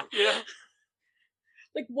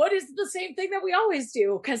 Like, what is the same thing that we always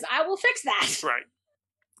do? Because I will fix that. Right.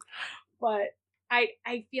 But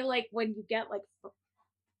I feel like when you get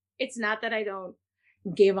it's not that I don't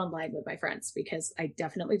game online with my friends, because I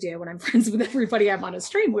definitely do when I'm friends with everybody I'm on a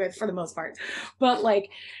stream with for the most part. But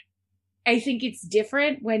I think it's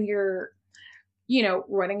different when you're,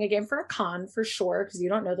 running a game for a con for sure, because you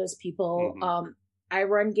don't know those people. I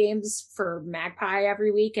run games for Magpie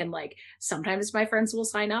every week, and sometimes my friends will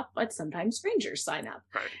sign up, but sometimes strangers sign up.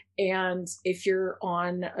 Right. And if you're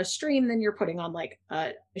on a stream, then you're putting on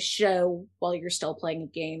a show while you're still playing a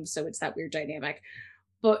game. So it's that weird dynamic.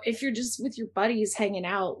 But if you're just with your buddies hanging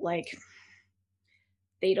out,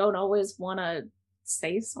 they don't always want to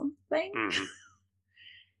say something.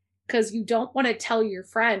 Because you don't want to tell your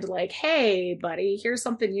friend, hey, buddy, here's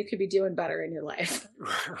something you could be doing better in your life.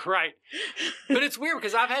 Right. But it's weird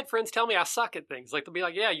because I've had friends tell me I suck at things. They'll be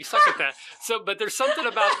like, yeah, you suck at that. But there's something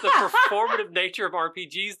about the performative nature of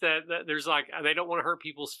RPGs that there's they don't want to hurt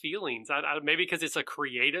people's feelings. Maybe because it's a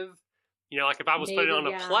creative, if I was putting on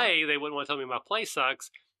a play, they wouldn't want to tell me my play sucks.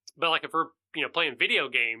 But if we're playing video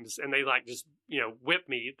games and they just whip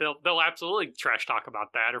me, they'll absolutely trash talk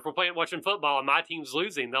about that. Or if we're watching football and my team's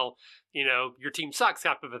losing, they'll your team sucks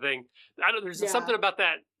type of a thing. There's something about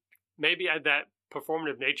that. Maybe that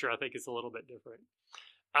performative nature I think is a little bit different.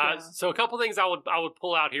 So a couple things I would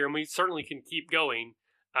pull out here, and we certainly can keep going.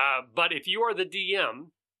 But if you are the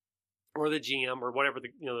DM or the GM or whatever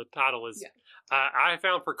the title is, I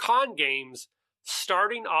found for con games,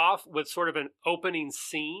 starting off with sort of an opening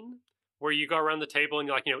scene where you go around the table and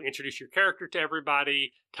you introduce your character to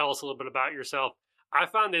everybody, tell us a little bit about yourself. I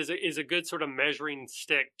found is a good sort of measuring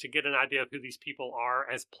stick to get an idea of who these people are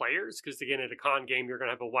as players. Because again, at a con game, you're going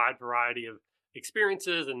to have a wide variety of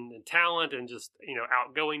experiences and talent and just,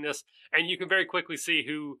 outgoingness. And you can very quickly see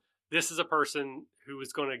who this is a person who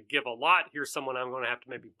is going to give a lot. Here's someone I'm going to have to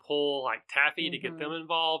maybe pull like Taffy to get them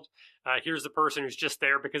involved. Here's the person who's just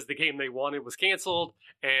there because the game they wanted was canceled.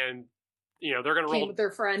 And, they're going to roll with their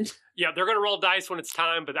friend. Yeah, they're going to roll dice when it's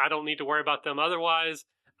time, but I don't need to worry about them otherwise.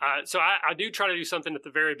 So I do try to do something at the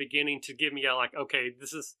very beginning to give me okay,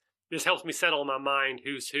 this helps me settle in my mind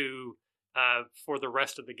who's who for the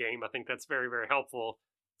rest of the game. I think that's very, very helpful.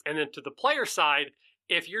 And then to the player side,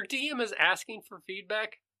 if your DM is asking for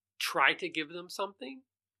feedback, try to give them something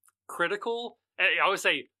critical. I always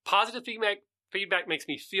say positive feedback makes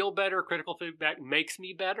me feel better. Critical feedback makes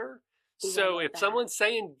me better. So if someone's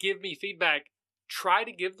saying, give me feedback, try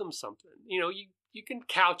to give them something. You can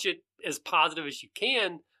couch it as positive as you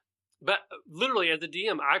can, but literally as a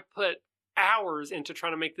DM, I put hours into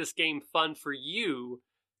trying to make this game fun for you.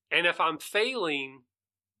 And if I'm failing,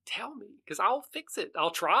 tell me, because I'll fix it.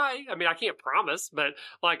 I'll try. I mean, I can't promise, but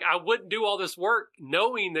like I wouldn't do all this work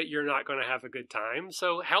knowing that you're not going to have a good time.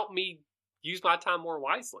 So help me use my time more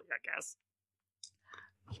wisely, I guess.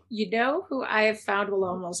 You know who I have found will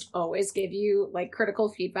almost always give you like critical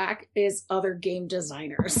feedback is other game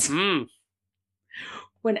designers.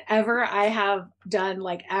 Whenever I have done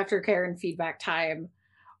like aftercare and feedback time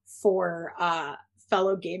for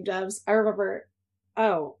fellow game devs, I remember,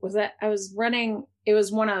 I was running, it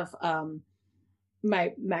was one of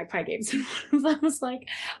my Magpie games, and one of them was like,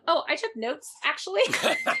 oh, I took notes actually. And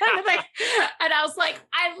I was like,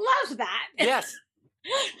 I love that. Yes.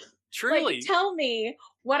 Truly. Like, tell me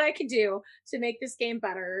what I can do to make this game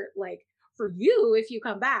better, like for you if you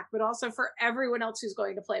come back, but also for everyone else who's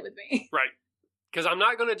going to play with me. Right. Because I'm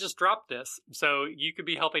not going to just drop this. So you could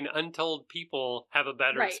be helping untold people have a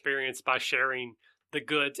better experience by sharing the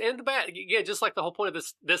goods and the bad. Yeah, just like the whole point of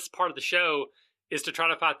this part of the show is to try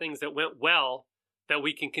to find things that went well that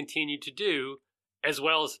we can continue to do, as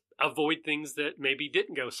well as avoid things that maybe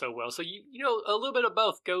didn't go so well. So, you know, a little bit of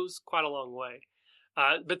both goes quite a long way.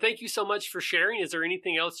 But thank you so much for sharing. Is there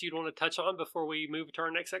anything else you'd want to touch on before we move to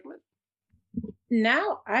our next segment?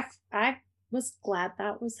 No, I was glad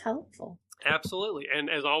that was helpful. Absolutely. And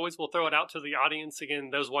as always, we'll throw it out to the audience again,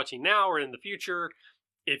 those watching now or in the future.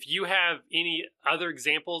 If you have any other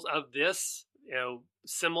examples of this, you know,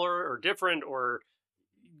 similar or different or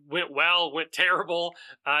went well, went terrible,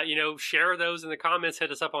 you know, share those in the comments. Hit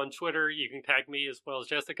us up on Twitter. You can tag me as well as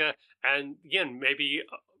Jessica. And again, maybe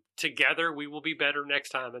together we will be better next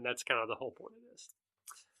time. And that's kind of the whole point of this.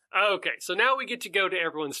 Okay, so now we get to go to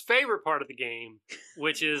everyone's favorite part of the game,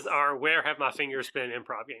 which is our Where Have My Fingers Been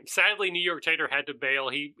improv game. Sadly, New York Tater had to bail.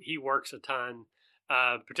 He works a ton,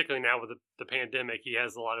 particularly now with the pandemic. He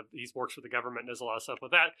works for the government and does a lot of stuff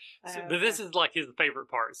with that. But this is like his favorite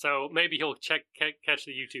part. So maybe he'll catch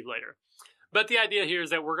the YouTube later. But the idea here is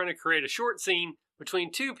that we're going to create a short scene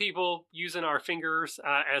between two people using our fingers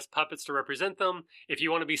as puppets to represent them. If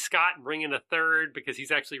you want to be Scott and bring in a third because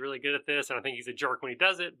he's actually really good at this, and I think he's a jerk when he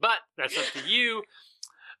does it, but that's up to you.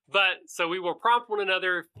 But so we will prompt one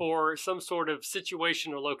another for some sort of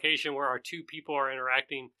situation or location where our two people are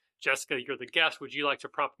interacting. Jessica, you're the guest. Would you like to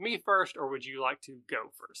prompt me first, or would you like to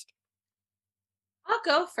go first? I'll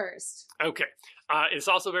go first. Okay. It's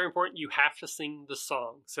also very important you have to sing the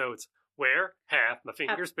song. So it's Where have my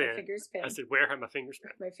fingers been? I said, where have my fingers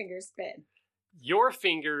been? My fingers been. Your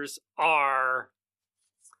fingers are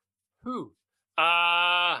who?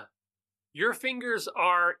 Your fingers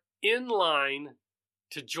are in line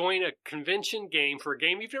to join a convention game for a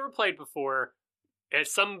game you've never played before at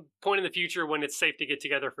some point in the future when it's safe to get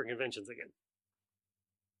together for conventions again.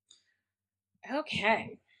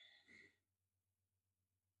 Okay.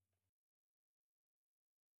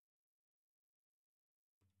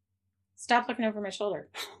 Stop looking over my shoulder.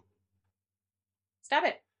 Stop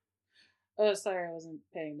it. Oh, sorry, I wasn't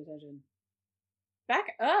paying attention.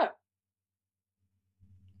 Back up.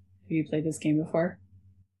 Have you played this game before?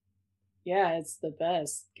 Yeah, it's the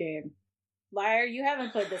best game. Liar, you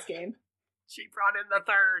haven't played this game. She brought in the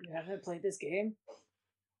third. You haven't played this game?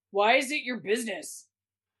 Why is it your business?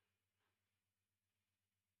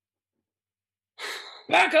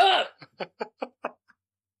 Back up!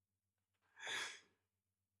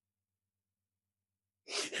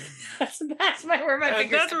 That's where my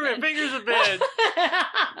fingers that's where my fingers have been.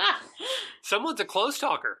 Someone's a close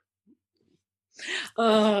talker.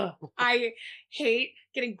 I hate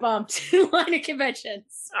getting bumped in line of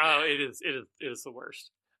conventions. Oh, it is the worst.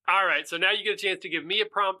 All right, so now you get a chance to give me a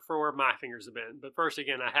prompt for where my fingers have been. But first,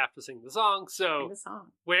 again, I have to sing the song. So, sing the song.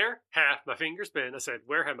 Where have my fingers been? I said,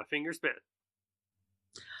 where have my fingers been?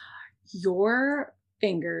 Your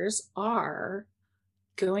fingers are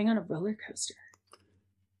going on a roller coaster.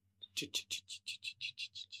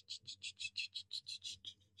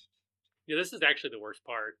 Yeah, this is actually the worst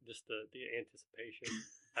part, just the anticipation,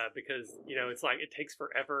 because, you know, it's like it takes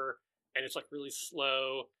forever and it's like really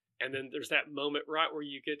slow. And then there's that moment right where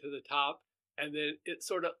you get to the top and then it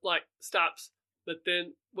sort of like stops. But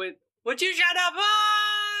then would you shut up?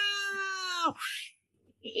 Oh!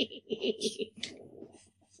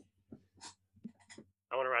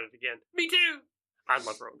 I want to write it again. Me too. I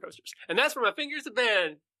love roller coasters. And that's where my fingers have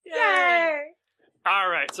been. Yay! All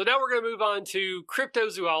right, so now we're going to move on to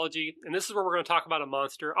cryptozoology, and this is where we're going to talk about a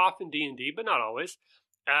monster, often D&D, but not always.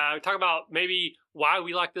 Talk about maybe why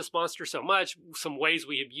we like this monster so much, some ways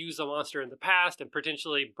we have used a monster in the past, and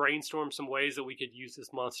potentially brainstorm some ways that we could use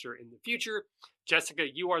this monster in the future. Jessica,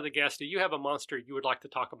 you are the guest. Do you have a monster you would like to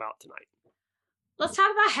talk about tonight? Let's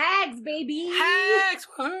talk about hags, baby! Hags!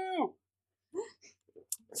 Woohoo!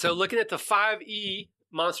 So looking at the 5E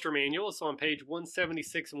monster manual. So on page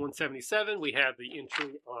 176 and 177, we have the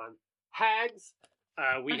entry on hags.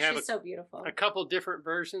 She's so beautiful. A couple different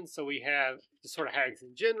versions. So we have just sort of hags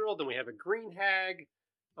in general. Then we have a green hag.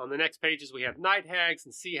 On the next pages, we have night hags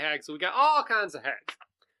and sea hags. So we got all kinds of hags.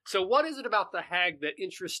 So what is it about the hag that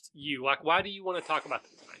interests you? Like, why do you want to talk about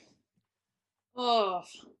them tonight? Oh,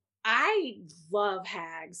 I love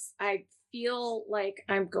hags. I feel like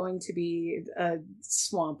I'm going to be a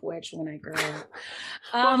swamp witch when I grow up.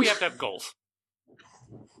 Well, we have to have goals.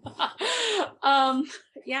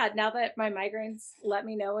 Yeah, now that my migraines let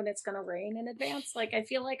me know when it's going to rain in advance, like I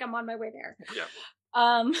feel like I'm on my way there.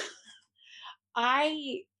 Yeah.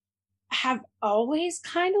 I have always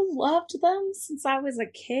kind of loved them since I was a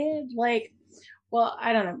kid. Like, well,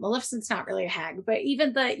 I don't know, Maleficent's not really a hag, but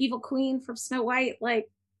even the evil queen from Snow White, like,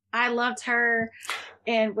 I loved her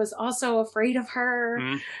and was also afraid of her.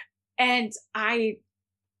 Mm-hmm. And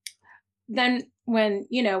then when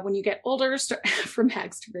you get older, from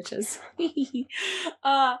hags to riches,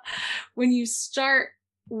 when you start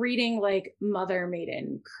reading like Mother,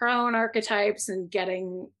 Maiden, Crone archetypes and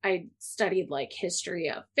I studied like history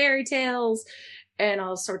of fairy tales and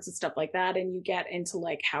all sorts of stuff like that. And you get into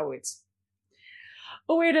like how it's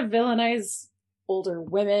a way to villainize older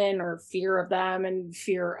women or fear of them and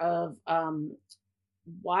fear of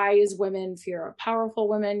wise women, fear of powerful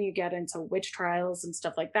women. You get into witch trials and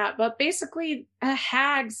stuff like that. But basically,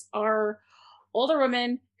 hags are older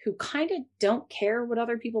women who kind of don't care what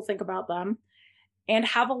other people think about them and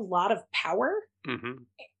have a lot of power. Mm-hmm.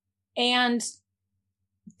 And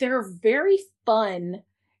they're very fun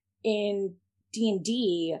in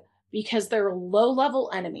D&D because they're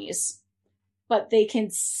low-level enemies, but they can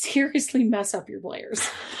seriously mess up your players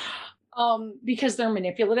because they're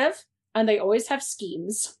manipulative and they always have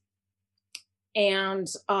schemes, and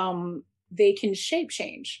they can shape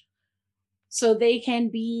change. So they can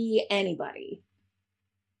be anybody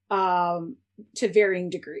to varying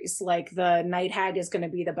degrees. Like the night hag is going to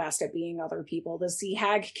be the best at being other people. The sea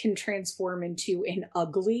hag can transform into an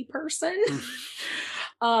ugly person.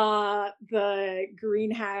 The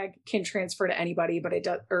green hag can transfer to anybody, but it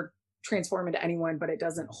does, or transform into anyone, but it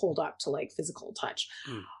doesn't hold up to like physical touch.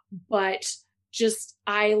 But just,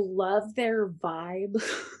 I love their vibe.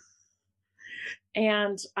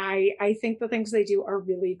 And I think the things they do are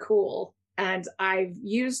really cool. And I've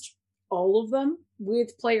used all of them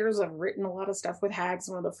with players. I've written a lot of stuff with hags.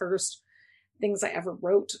 One of the first things I ever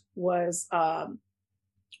wrote was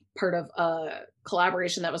part of a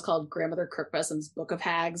collaboration that was called Grandmother Kirkbesson's Book of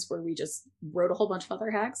Hags, where we just wrote a whole bunch of other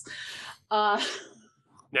hags.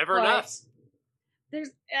 Never enough.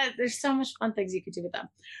 There's so much fun things you could do with them.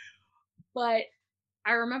 But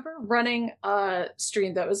I remember running a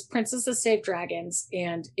stream that was Princesses Save Dragons,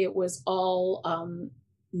 and it was all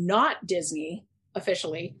not Disney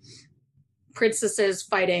officially. Princesses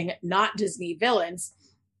fighting not Disney villains.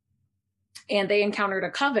 And they encountered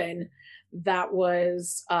a coven that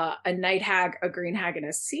was a night hag, a green hag, and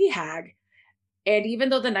a sea hag. And even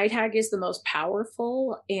though the night hag is the most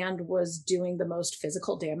powerful and was doing the most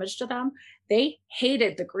physical damage to them, they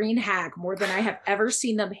hated the green hag more than I have ever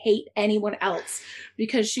seen them hate anyone else,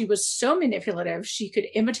 because she was so manipulative. She could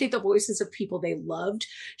imitate the voices of people they loved.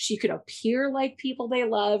 She could appear like people they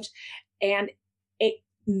loved. And it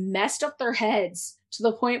messed up their heads to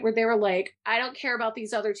the point where they were like, I don't care about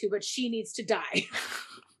these other two, but she needs to die.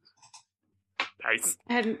 Nice.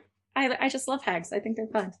 And I just love hags. I think they're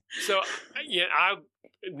fun. So, yeah, I'm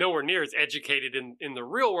nowhere near as educated in the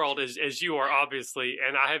real world as you are, obviously,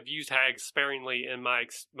 and I have used hags sparingly in my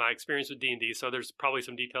experience with D&D, so there's probably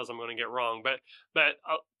some details I'm going to get wrong. But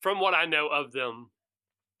from what I know of them,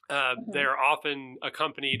 they're often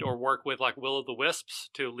accompanied or work with, like, will-o'-the-wisps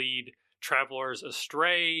to lead travelers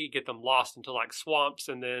astray, get them lost into, like, swamps,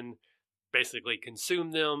 and then basically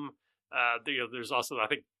consume them. There's also, I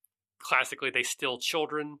think, classically, they steal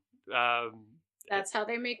children. That's how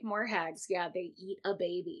they make more hags. Yeah, they eat a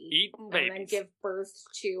baby. Eating babies. And then give birth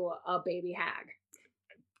to a baby hag.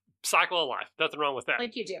 Cycle of life. Nothing wrong with that.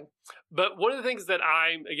 Like you do. But one of the things that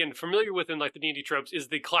I'm, again, familiar with in like the D&D tropes is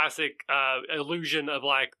the classic illusion of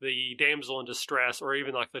like the damsel in distress, or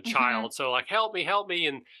even like the child. So like, help me.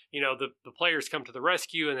 And, the players come to the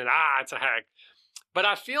rescue, and then, it's a hag. But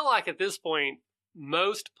I feel like at this point,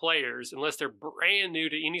 most players, unless they're brand new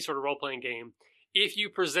to any sort of role-playing game, if you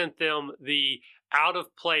present them the out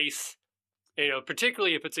of place,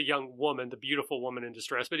 particularly if it's a young woman, the beautiful woman in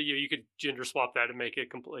distress, but you could gender swap that and make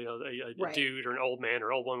it completely a dude or an old man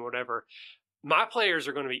or old woman, whatever. My players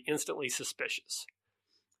are going to be instantly suspicious.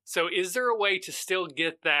 So is there a way to still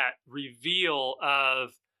get that reveal of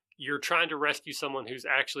you're trying to rescue someone who's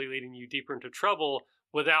actually leading you deeper into trouble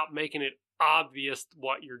without making it obvious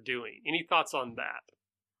what you're doing. Any thoughts on that?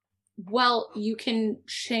 Well, you can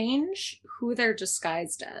change who they're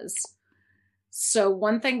disguised as. So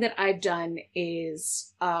one thing that I've done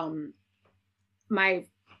is my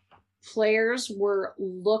players were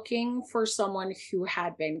looking for someone who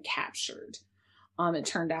had been captured. It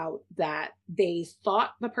turned out that they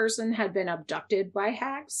thought the person had been abducted by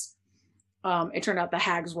hags. It turned out the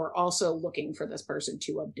hags were also looking for this person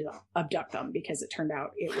to abduct them, because it turned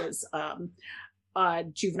out it was a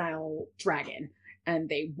juvenile dragon, and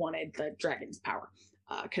they wanted the dragon's power,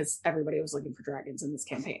 because everybody was looking for dragons in this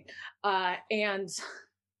campaign. But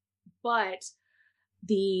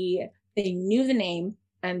they knew the name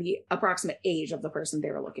and the approximate age of the person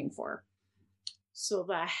they were looking for. So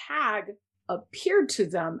the hag appeared to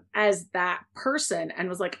them as that person and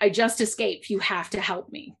was like, I just escaped. You have to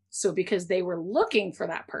help me. So because they were looking for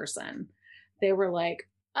that person, they were like,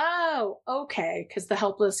 oh, okay. Because the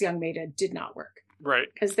helpless young maiden did not work. Right.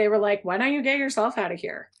 Because they were like, why don't you get yourself out of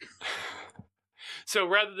here? So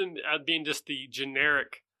rather than being just the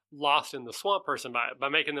generic lost in the swamp person, by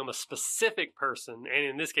making them a specific person, and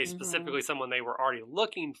in this case, specifically someone they were already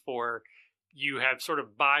looking for, you have sort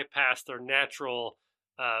of bypassed their natural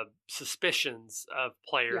suspicions of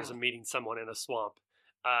players and meeting someone in a swamp.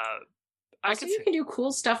 Also, you can do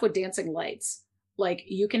cool stuff with dancing lights. Like,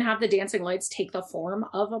 you can have the dancing lights take the form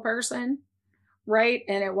of a person, right?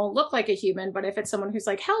 And it won't look like a human, but if it's someone who's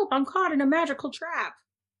like, help, I'm caught in a magical trap.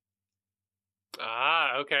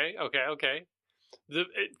 Okay. Not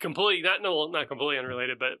completely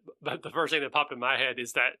unrelated, but the first thing that popped in my head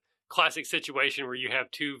is that classic situation where you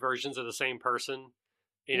have two versions of the same person,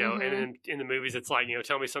 and in the movies it's like,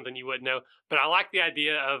 tell me something you wouldn't know. But I like the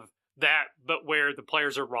idea of that, but where the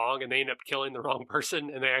players are wrong and they end up killing the wrong person,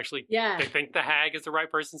 and they actually they think the hag is the right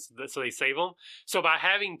person, so they save them. So by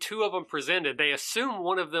having two of them presented, they assume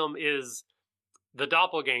one of them is the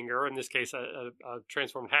doppelganger, in this case a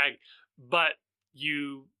transformed hag, but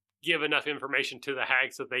you give enough information to the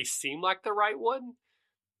hag so they seem like the right one.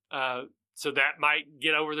 So that might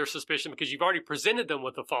get over their suspicion because you've already presented them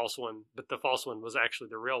with the false one, but the false one was actually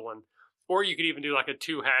the real one. Or you could even do like a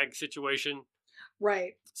two hag situation.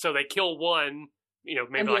 Right. So they kill one,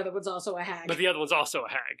 maybe, and the other one's also a hag. But the other one's also a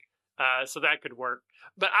hag. So that could work.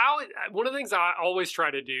 But one of the things I always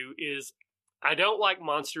try to do is I don't like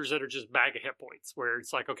monsters that are just bag of hit points, where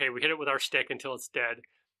it's like, okay, we hit it with our stick until it's dead.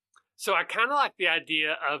 So I kind of like the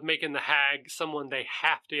idea of making the hag someone they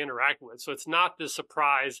have to interact with. So it's not this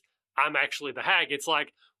surprise, I'm actually the hag. It's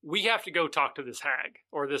like, we have to go talk to this hag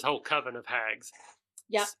or this whole coven of hags.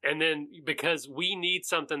 Yeah. And then because we need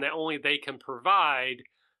something that only they can provide,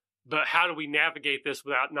 but how do we navigate this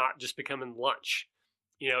without not just becoming lunch?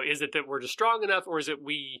 Is it that we're just strong enough, or is it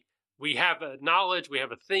we have a knowledge, we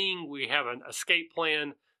have a thing, we have an escape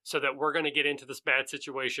plan so that we're going to get into this bad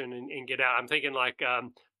situation and get out? I'm thinking like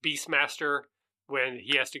Beastmaster, when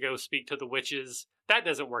he has to go speak to the witches. That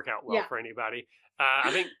doesn't work out well for anybody.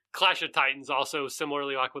 I think Clash of Titans also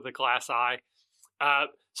similarly, like with the glass eye.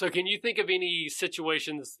 So can you think of any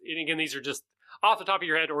situations, and again, these are just off the top of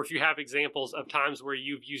your head, or if you have examples of times where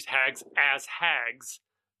you've used hags as hags,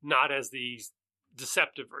 not as the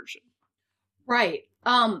deceptive version? Right.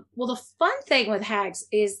 Well, the fun thing with hags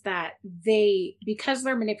is that because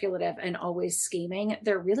they're manipulative and always scheming,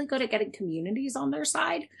 they're really good at getting communities on their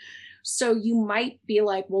side. So you might be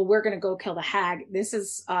like, well, we're going to go kill the hag. This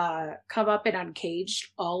is come up in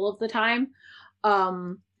Uncaged all of the time,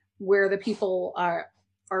 where the people are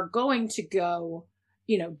going to go,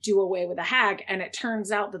 do away with the hag. And it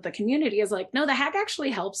turns out that the community is like, no, the hag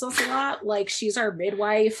actually helps us a lot. Like, she's our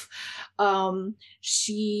midwife.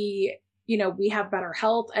 She, we have better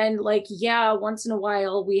health. And like, once in a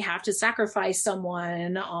while we have to sacrifice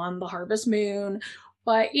someone on the harvest moon.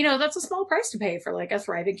 But, that's a small price to pay for like a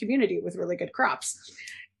thriving community with really good crops.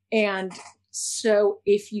 And so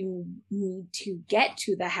if you need to get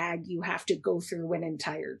to the hag, you have to go through an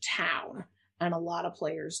entire town. And a lot of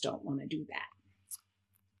players don't want to do that.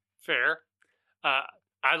 Fair.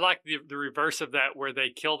 I like the reverse of that, where they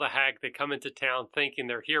kill the hag, they come into town thinking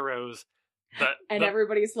they're heroes. But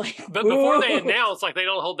everybody's like, but before they announce, like, they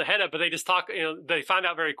don't hold the head up, but they just talk. They find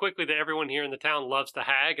out very quickly that everyone here in the town loves the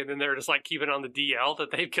hag, and then they're just like keeping on the DL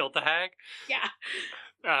that they've killed the hag. Yeah.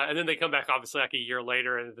 And then they come back, obviously, like a year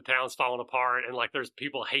later, and the town's falling apart, and like there's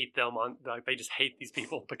people hate them they just hate these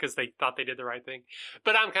people because they thought they did the right thing.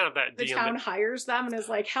 But I'm kind of that. The town hires them and is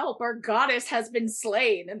like, "Help! Our goddess has been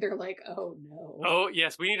slain," and they're like, "Oh no! Oh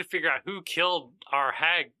yes, we need to figure out who killed our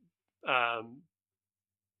hag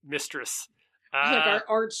mistress." Like our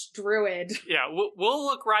arch druid. Yeah, we'll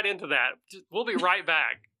look right into that. We'll be right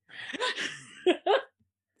back.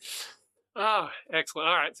 Oh, excellent.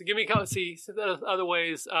 All right. So give me other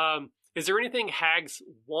ways. Is there anything hags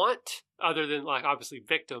want other than like obviously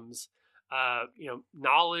victims?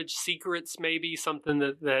 Knowledge, secrets, maybe something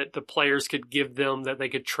that the players could give them that they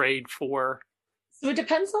could trade for. So it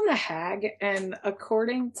depends on the hag, and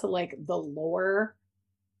according to like the lore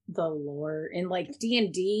in like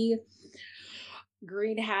D&D,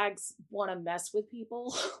 green hags want to mess with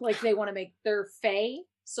people. Like they want to make their fae,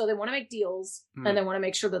 so they want to make deals, and they want to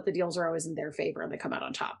make sure that the deals are always in their favor and they come out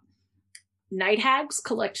on top. Night hags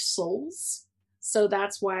collect souls, so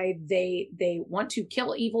that's why they want to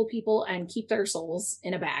kill evil people and keep their souls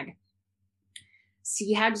in a bag.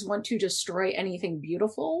 Sea hags want to destroy anything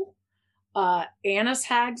beautiful. Annis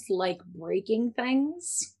hags like breaking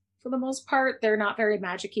things for the most part. They're not very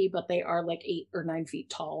magic-y, but they are like 8 or 9 feet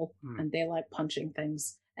tall, and they like punching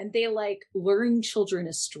things. And they like luring children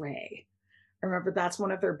astray. Remember, that's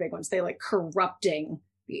one of their big ones. They like corrupting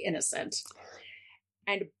the innocent.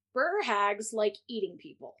 And Burr hags like eating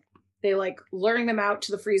people. They like luring them out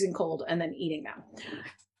to the freezing cold and then eating them.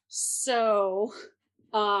 So,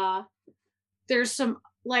 there's some,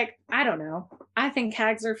 like, I don't know. I think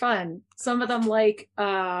hags are fun. Some of them like,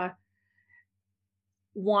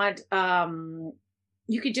 want,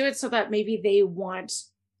 you could do it so that maybe they want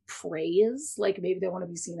praise. Like maybe they want to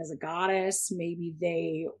be seen as a goddess. Maybe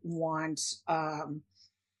they want,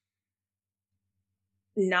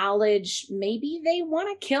 knowledge. Maybe they want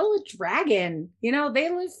to kill a dragon. You know, they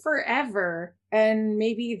live forever, and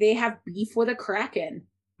maybe they have beef with a kraken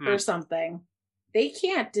or something. They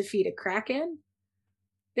can't defeat a kraken.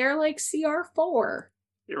 They're like CR4.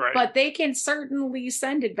 You're right. But they can certainly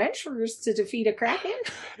send adventurers to defeat a kraken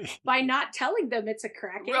by not telling them it's a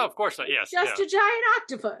kraken. Well, of course not. Yes, just a giant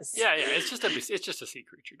octopus. Yeah. It's just a sea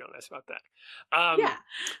creature. Don't ask about that. Yeah.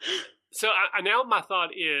 So now my thought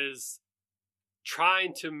is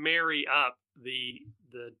trying to marry up the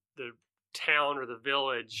town or the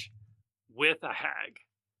village with a hag.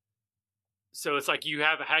 So it's like you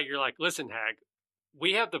have a hag. You're like, listen, hag,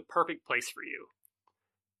 we have the perfect place for you.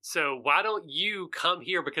 So why don't you come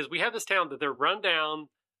here? Because we have this town that they're run down.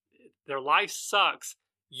 Their life sucks.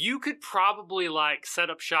 You could probably like set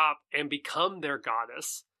up shop and become their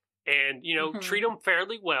goddess and, treat them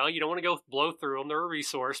fairly well. You don't want to go blow through them. They're a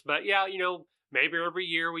resource, but yeah, maybe every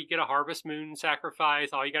year we get a harvest moon sacrifice.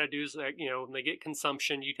 All you got to do is like, when they get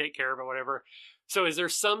consumption, you take care of it, whatever. So is there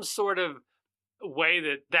some sort of way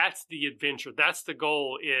that's the adventure? That's the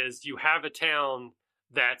goal, is you have a town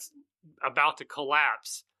that's about to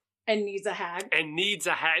collapse. And needs a hag.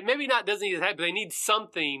 Maybe not doesn't need a hag, but they need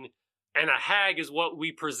something. And a hag is what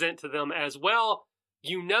we present to them as well.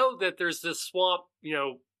 You know that there's this swamp,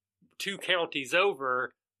 2 counties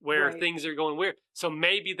over where things are going weird. So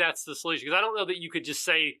maybe that's the solution. Because I don't know that you could just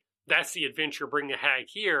say, that's the adventure, bring a hag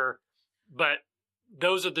here. But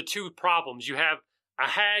those are the 2 problems. You have a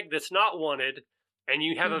hag that's not wanted, and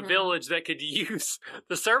you have a village that could use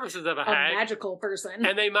the services of a hag. A magical person.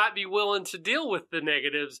 And they might be willing to deal with the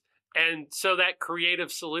negatives. And so that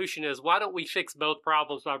creative solution is, why don't we fix both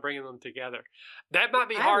problems by bringing them together? That might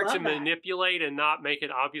be hard to manipulate and not make it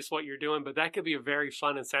obvious what you're doing, but that could be a very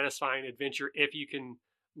fun and satisfying adventure if you can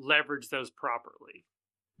leverage those properly.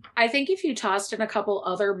 I think if you tossed in a couple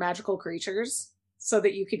other magical creatures so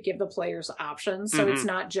that you could give the players options. So it's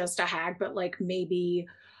not just a hag, but like maybe,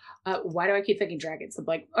 why do I keep thinking dragons?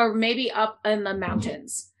 Like, or maybe up in the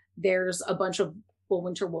mountains, there's a bunch of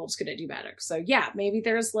winter wolves gonna do better. So yeah, maybe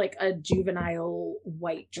there's like a juvenile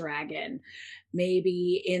white dragon.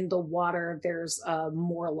 Maybe in the water there's a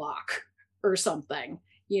Morlock or something,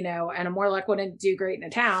 and a Morlock wouldn't do great in a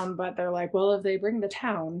town, but they're like, well, if they bring the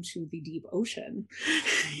town to the deep ocean,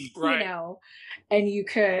 and you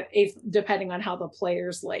could, if depending on how the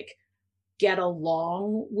players like get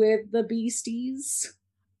along with the beasties,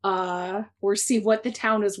 or see what the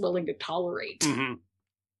town is willing to tolerate.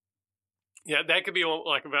 Yeah, that could be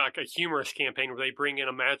like a humorous campaign where they bring in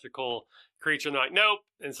a magical creature and they're like, nope.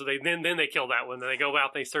 And so then they kill that one. Then they go out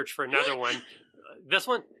and they search for another one. This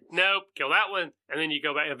one? Nope. Kill that one. And then you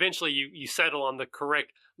go back. Eventually you settle on the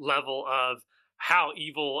correct level of how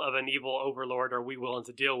evil of an evil overlord are we willing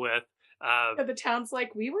to deal with. And the town's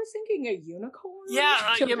like, we were thinking a unicorn? Yeah,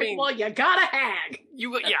 I mean... Well, you got a hag.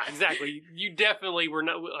 Yeah, exactly. You definitely were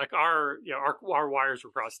not... Like, our wires were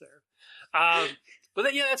crossed there. But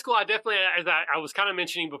that's cool. I definitely, as I was kind of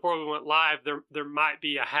mentioning before we went live, there might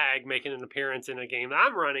be a hag making an appearance in a game that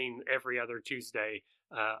I'm running every other Tuesday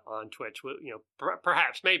on Twitch.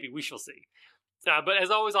 Perhaps, maybe, we shall see. But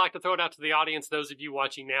as always, I like to throw it out to the audience, those of you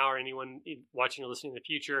watching now or anyone watching or listening in the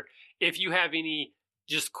future. If you have any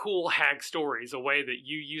just cool hag stories, a way that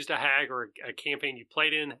you used a hag or a campaign you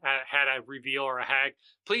played in had a reveal or a hag,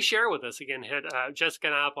 please share with us. Again, hit Jessica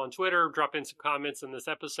and I up on Twitter, drop in some comments in this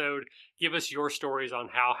episode, give us your stories on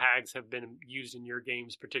how hags have been used in your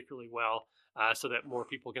games particularly well, so that more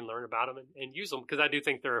people can learn about them and use them, because I do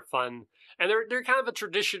think they're fun, and they're kind of a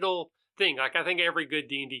traditional thing. Like, I think every good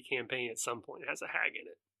D&D campaign at some point has a hag in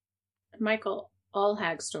it. Michael, all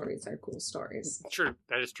hag stories are cool stories. True.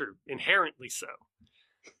 That is true. Inherently so.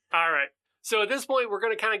 All right. So at this point, we're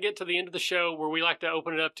going to kind of get to the end of the show where we like to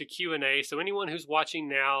open it up to Q&A. So anyone who's watching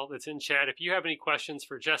now that's in chat, if you have any questions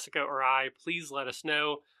for Jessica or I, please let us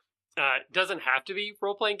know. It doesn't have to be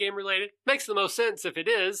role-playing game related. Makes the most sense if it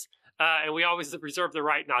is. And we always reserve the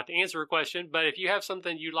right not to answer a question. But if you have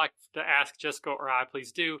something you'd like to ask Jessica or I,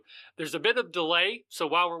 please do. There's a bit of delay. So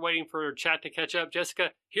while we're waiting for chat to catch up, Jessica,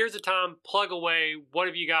 here's the time. Plug away. What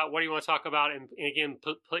have you got? What do you want to talk about? And again,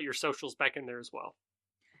 put your socials back in there as well.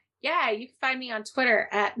 Yeah, you can find me on Twitter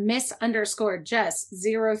at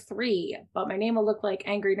Miss_Jess03, but my name will look like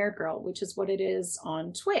Angry Nerd Girl, which is what it is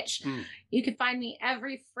on Twitch. You can find me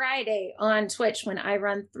every Friday on Twitch when I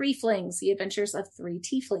run Three Flings, the adventures of three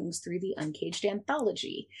tieflings through the Uncaged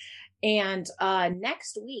Anthology. And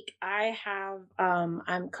next week, I have,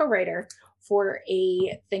 I'm co-writer for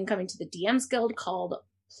a thing coming to the DMs Guild called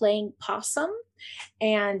Playing Possum.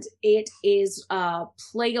 And it is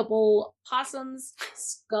playable possums,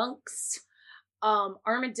 skunks,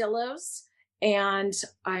 armadillos, and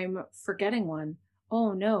I'm forgetting one.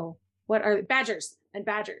 Oh no, what are badgers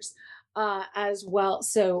as well.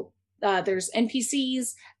 So there's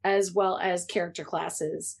NPCs as well as character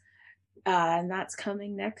classes, and that's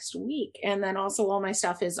coming next week. And then also all my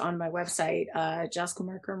stuff is on my website,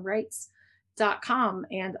 JessicaMarkramWrites.com,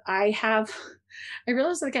 and I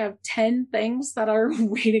realize like I have 10 things that are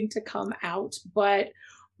waiting to come out, but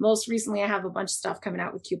most recently I have a bunch of stuff coming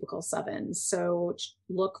out with Cubicle 7. So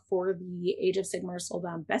look for the Age of Sigmar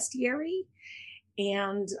Soulbound Bestiary,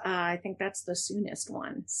 and I think that's the soonest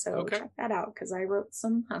one. So check that out, because I wrote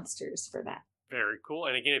some monsters for that. Very cool.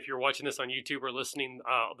 And again, if you're watching this on YouTube or listening,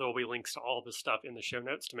 there will be links to all this stuff in the show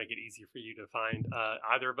notes to make it easier for you to find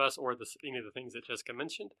either of us or any of the things that Jessica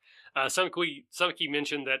mentioned. Sumki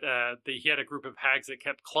mentioned that he had a group of hags that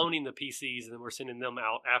kept cloning the PCs and then we're sending them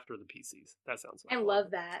out after the PCs. That sounds like I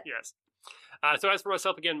love that. Yes. So as for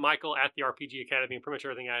myself, again, Michael at the RPG Academy, and pretty much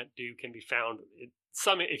everything I do can be found.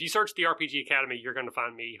 If you search the RPG Academy, you're going to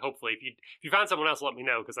find me. Hopefully, if you find someone else, let me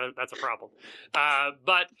know, because that's a problem.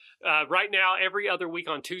 But right now, every other week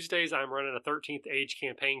on Tuesdays, I'm running a 13th Age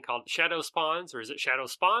campaign called Shadow Spawns, or is it Shadow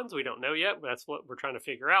Spawns? We don't know yet. But that's what we're trying to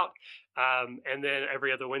figure out. And then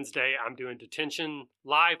every other Wednesday, I'm doing Detention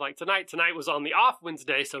live, like tonight. Tonight was on the off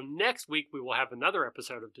Wednesday, so next week we will have another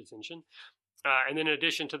episode of Detention. And then in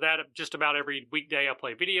addition to that, just about every weekday I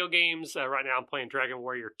play video games. Right now I'm playing Dragon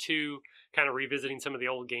Warrior 2, kind of revisiting some of the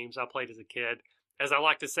old games I played as a kid. As I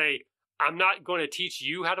like to say, I'm not going to teach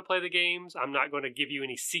you how to play the games. I'm not going to give you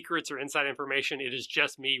any secrets or inside information. It is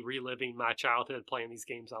just me reliving my childhood playing these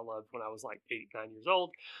games I loved when I was like 8, 9 years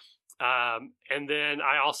old. And then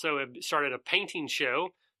I also have started a painting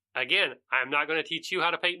show. Again, I'm not going to teach you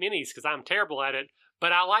how to paint minis because I'm terrible at it,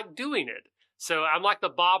 but I like doing it. So I'm like the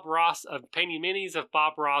Bob Ross of painting minis if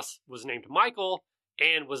Bob Ross was named Michael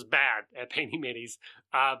and was bad at painting minis.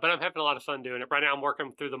 But I'm having a lot of fun doing it. Right now I'm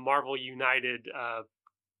working through the Marvel United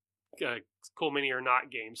Cool Mini or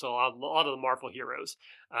Not game. So a lot of the Marvel heroes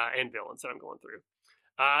and villains that I'm going through.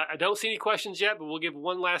 I don't see any questions yet, but we'll give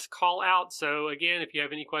one last call out. So again, if you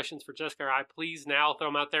have any questions for Jessica or I, please now throw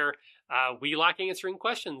them out there. We like answering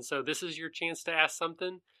questions. So this is your chance to ask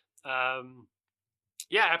something.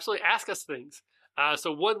 Yeah, absolutely. Ask us things.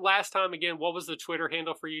 So one last time, again, what was the Twitter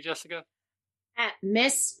handle for you, Jessica? At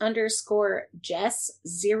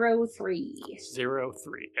Miss_Jess03.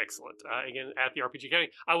 03. Excellent. Again, at the RPG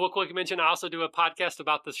Academy. I will quickly mention, I also do a podcast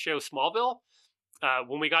about the show Smallville.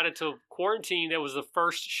 When we got into quarantine, it was the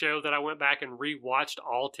first show that I went back and rewatched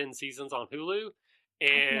all 10 seasons on Hulu.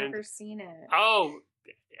 And I've never seen it. Oh,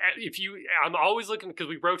 I'm always looking, because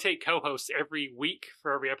we rotate co-hosts every week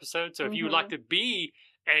for every episode. So if you would like to be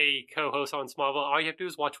a co-host on Smallville, all you have to do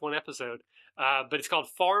is watch one episode. But it's called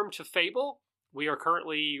Farm to Fable. We are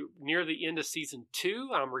currently near the end of season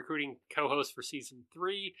 2. I'm recruiting co-hosts for season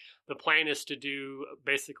 3. The plan is to do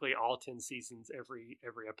basically all 10 seasons every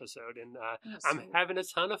episode. And I'm having a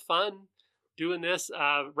ton of fun doing this.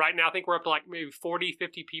 Right now, I think we're up to like maybe 40,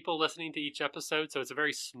 50 people listening to each episode. So it's a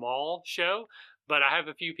very small show. But I have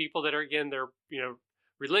a few people that are, again, they're,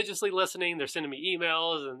 religiously listening. They're sending me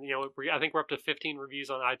emails, and, I think we're up to 15 reviews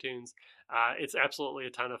on iTunes. It's absolutely a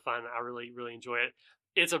ton of fun. I really, really enjoy it.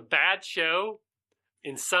 It's a bad show,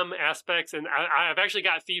 in some aspects, and I've actually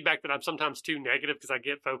got feedback that I'm sometimes too negative because I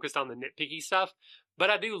get focused on the nitpicky stuff. But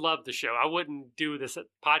I do love the show. I wouldn't do this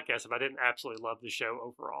podcast if I didn't absolutely love the show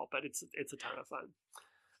overall. But it's a ton of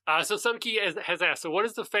fun. So Sunky has asked, so what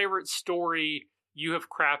is the favorite story you have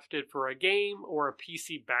crafted for a game or a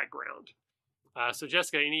PC background? So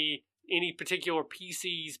Jessica, any particular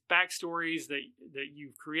PC's backstories that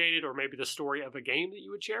you've created, or maybe the story of a game that you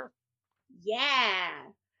would share? Yeah.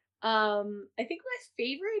 I think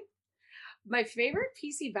my favorite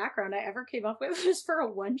PC background I ever came up with was for a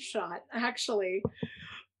one shot, actually.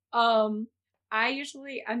 I'm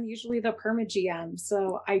usually the perma GM,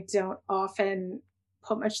 so I don't often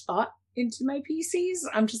put much thought into my PCs.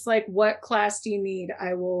 I'm just like, what class do you need?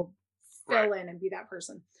 I will fill in and be that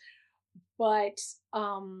person. But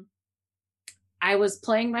I was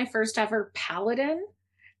playing my first ever Paladin,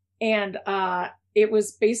 and it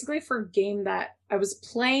was basically for a game that I was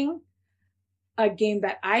playing a game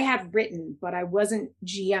that I had written, but I wasn't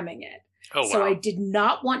GMing it. Oh, wow. So I did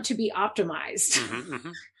not want to be optimized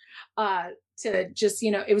to just,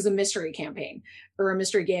 it was a mystery campaign or a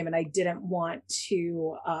mystery game, and I didn't want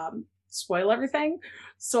to spoil everything.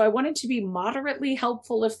 So I wanted to be moderately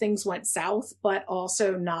helpful if things went south, but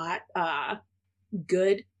also not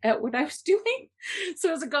good at what I was doing. So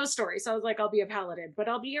it was a ghost story. So I was like, I'll be a paladin, but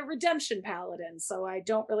I'll be a redemption paladin. So I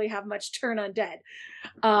don't really have much turn undead.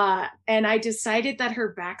 And I decided that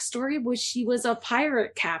her backstory was she was a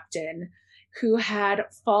pirate captain who had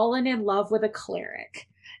fallen in love with a cleric.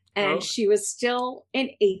 And she was still an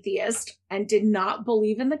atheist and did not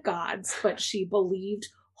believe in the gods, but she believed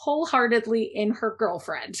wholeheartedly in her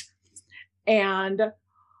girlfriend and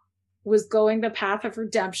was going the path of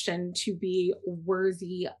redemption to be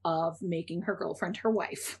worthy of making her girlfriend her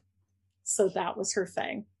wife. So that was her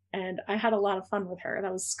thing. And I had a lot of fun with her.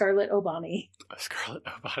 That was Scarlett O'Bonney. Scarlett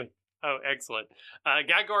O'Bonney. Oh, excellent.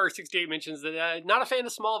 Gagar68 mentions that not a fan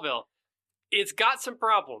of Smallville. It's got some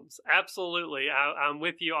problems. Absolutely. I'm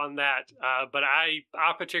with you on that. But I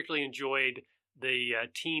particularly enjoyed the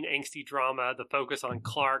teen angsty drama, the focus on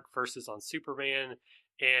Clark versus on Superman.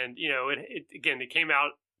 And, it came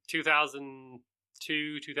out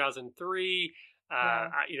 2002, 2003.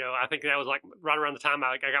 I think that was like right around the time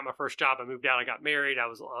I got my first job. I moved out. I got married. I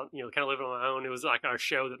was, kind of living on my own. It was like our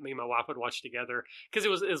show that me and my wife would watch together because it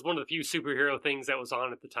was one of the few superhero things that was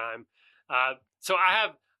on at the time. So I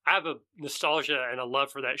have a nostalgia and a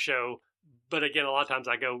love for that show. But again, a lot of times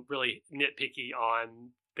I go really nitpicky on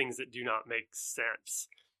things that do not make sense.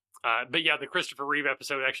 But yeah, the Christopher Reeve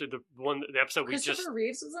episode, actually the episode Christopher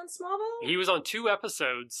Reeves was on Smallville? He was on 2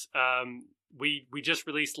 episodes. We just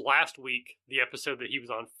released last week the episode that he was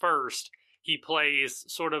on first. He plays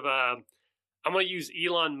sort of I'm going to use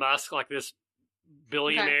Elon Musk, like this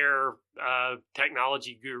billionaire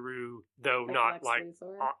technology guru, though not like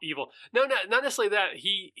evil. No, not necessarily that.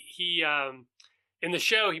 He in the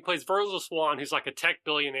show, he plays Virgil Swan, who's like a tech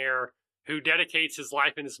billionaire who dedicates his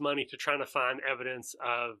life and his money to trying to find evidence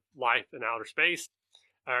of life in outer space,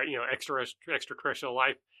 extraterrestrial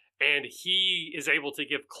life. And he is able to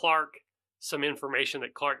give Clark some information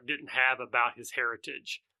that Clark didn't have about his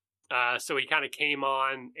heritage. So he kind of came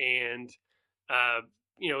on and,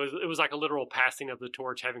 it was like a literal passing of the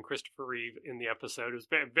torch, having Christopher Reeve in the episode. It was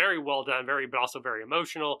very well done, but also very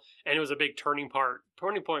emotional. And it was a big turning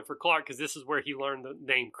point for Clark, because this is where he learned the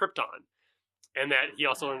name Krypton. And that he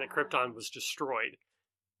also learned that Krypton was destroyed.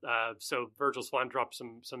 So Virgil Swan dropped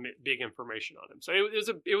some big information on him. So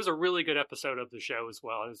it was a really good episode of the show as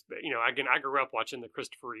well. It was, I grew up watching the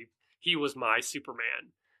Christopher Reeve. He was my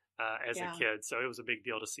Superman as a kid, so it was a big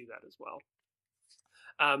deal to see that as well.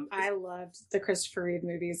 I loved the Christopher Reeve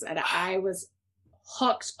movies, and I was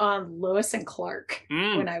hooked on Lois and Clark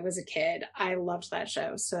when I was a kid. I loved that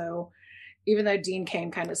show. So even though Dean Cain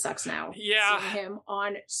kind of sucks now, seeing him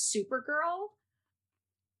on Supergirl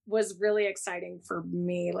was really exciting for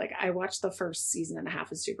me. Like, I watched the first season and a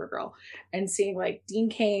half of Supergirl, and seeing like Dean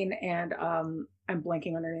Cain and I'm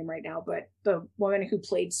blanking on her name right now, but the woman who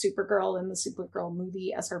played Supergirl in the Supergirl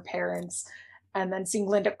movie as her parents, and then seeing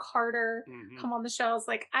Linda Carter come on the show, I was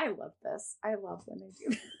like, I love this. I love when they do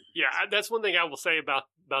that. Yeah, that's one thing I will say about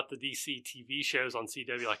the DC TV shows on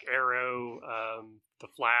CW, like Arrow, The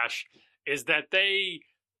Flash, is that they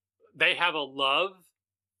have a love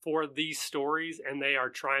for these stories, and they are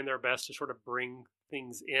trying their best to sort of bring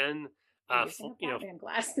things in. Batman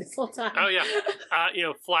glass this whole time. Oh yeah,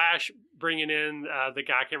 Flash bringing in the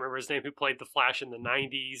guy, I can't remember his name, who played the Flash in the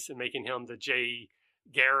 '90s, and making him the Jay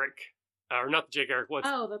Garrick, or not the Jay Garrick.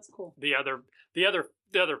 That's cool. The other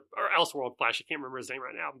or Elseworld Flash. I can't remember his name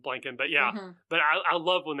right now. I'm blanking, but yeah. But I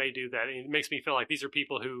love when they do that. It makes me feel like these are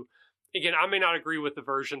people who again, I may not agree with the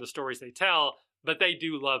version, the stories they tell, but they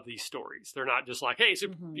do love these stories. They're not just like, hey,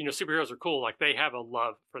 superheroes are cool. Like, they have a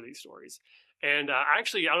love for these stories. And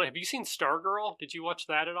actually, I don't know, have you seen Stargirl? Did you watch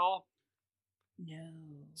that at all? No.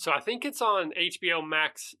 So I think it's on HBO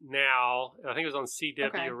Max now. I think it was on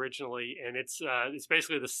CW originally, and it's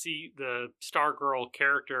basically the Stargirl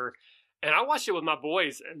character. And I watched it with my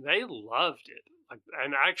boys, and they loved it.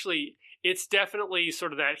 And actually, it's definitely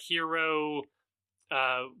sort of that hero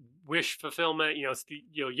wish fulfillment. It's the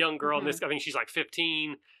young girl. In this, I think she's like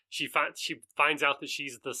 15. She finds out that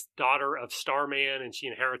she's the daughter of Starman, and she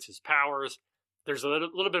inherits his powers. There's a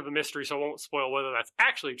little bit of a mystery, so I won't spoil whether that's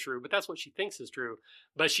actually true, but that's what she thinks is true.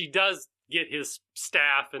 But she does get his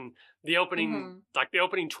staff, and the opening, the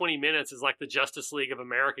opening 20 minutes is like the Justice League of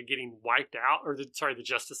America getting wiped out, or the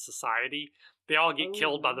Justice Society. They all get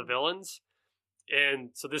killed by the villains. And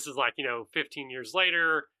so this is 15 years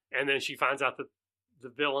later, and then she finds out that the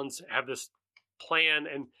villains have this plan,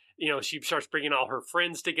 and she starts bringing all her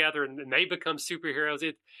friends together, and they become superheroes.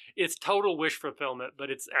 It's total wish fulfillment,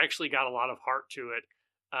 but it's actually got a lot of heart to it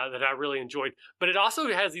that I really enjoyed. But it also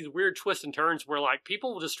has these weird twists and turns where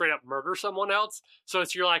people will just straight up murder someone else. So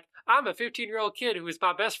you're like, I'm a 15-year-old kid who is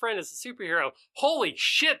my best friend is a superhero. Holy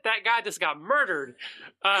shit, that guy just got murdered.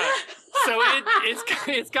 So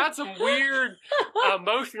it's got some weird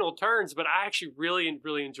emotional turns, but I actually really,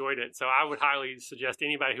 really enjoyed it. So I would highly suggest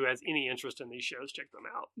anybody who has any interest in these shows, check them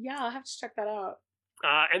out. Yeah, I'll have to check that out.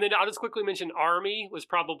 And then I'll just quickly mention Army was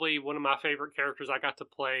probably one of my favorite characters I got to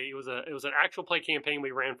play. It was an actual play campaign we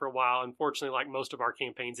ran for a while. Unfortunately, like most of our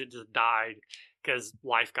campaigns, it just died because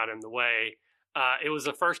life got in the way. It was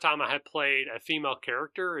the first time I had played a female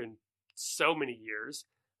character in so many years.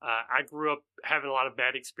 I grew up having a lot of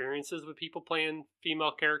bad experiences with people playing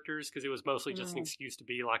female characters because it was mostly just an excuse to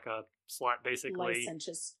be like a slut, basically.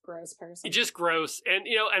 Licentious, gross person. Just gross. And,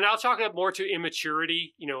 and I'll chalk it up more to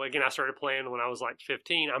immaturity. Again, I started playing when I was like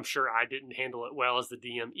 15. I'm sure I didn't handle it well as the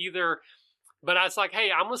DM either. But I was like, hey,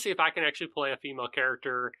 I'm going to see if I can actually play a female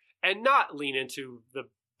character and not lean into the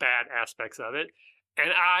bad aspects of it.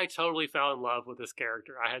 And I totally fell in love with this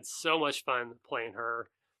character. I had so much fun playing her.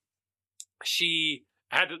 She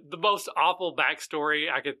had the most awful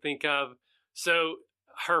backstory I could think of. So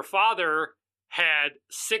her father had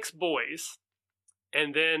 6 boys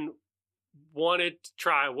and then wanted to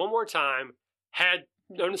try one more time. Had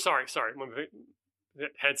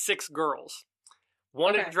 6 girls.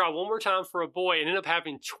 Wanted to try one more time for a boy and ended up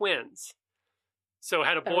having twins. So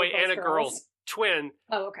had a boy and a girl twin.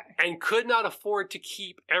 Oh, okay. And could not afford to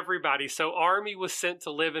keep everybody. So Army was sent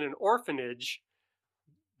to live in an orphanage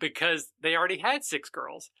because they already had 6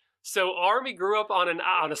 girls. So Army grew up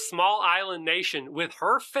on a small island nation with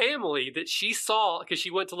her family that she saw because she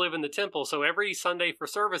went to live in the temple. So every Sunday for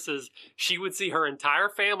services, she would see her entire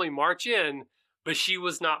family march in, but she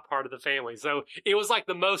was not part of the family. So it was like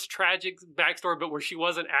the most tragic backstory, but where she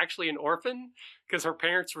wasn't actually an orphan because her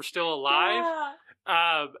parents were still alive.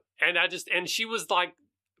 Yeah. And she was like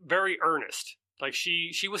very earnest. Like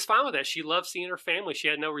she was fine with that. She loved seeing her family. She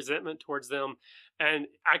had no resentment towards them. And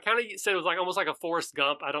I kind of said it was like almost like a Forrest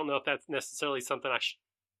Gump. I don't know if that's necessarily something I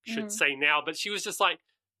should say now, but she was just like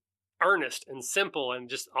earnest and simple and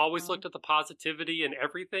just always looked at the positivity in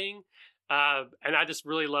everything. And I just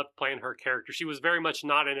really loved playing her character. She was very much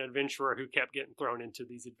not an adventurer who kept getting thrown into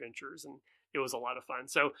these adventures, and it was a lot of fun.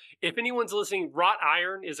 So if anyone's listening, Wrought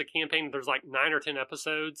Iron is a campaign. There's like 9 or 10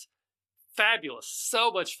 episodes. Fabulous.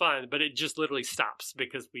 So much fun, but it just literally stops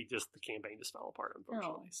because the campaign just fell apart,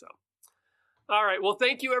 unfortunately. So. All right. Well,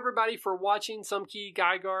 thank you, everybody, for watching Some Key,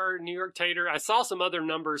 Geigar, New York Tater. I saw some other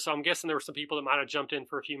numbers, so I'm guessing there were some people that might have jumped in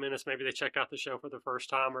for a few minutes. Maybe they checked out the show for the first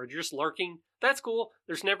time or just lurking. That's cool.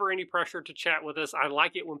 There's never any pressure to chat with us. I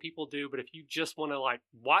like it when people do, but if you just want to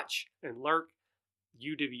watch and lurk,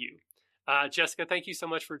 you do you. Jessica, thank you so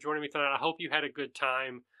much for joining me tonight. I hope you had a good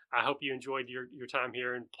time. I hope you enjoyed your time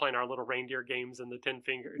here and playing our little reindeer games and the 10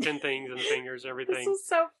 things and the fingers and everything. This was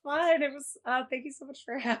so fun. It was. Thank you so much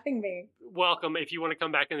for having me. Welcome. If you want to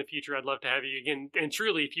come back in the future, I'd love to have you again. And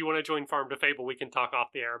truly, if you want to join Farm to Fable, we can talk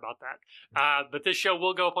off the air about that. But this show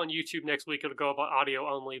will go up on YouTube next week. It'll go up on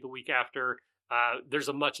audio only the week after. There's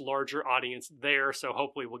a much larger audience there, so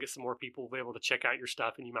hopefully we'll get some more people will be able to check out your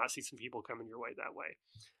stuff, and you might see some people coming your way that way.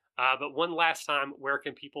 But one last time, where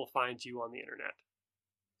can people find you on the internet?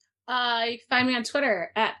 You can find me on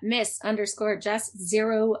Twitter at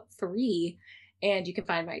Miss_Jess03. And you can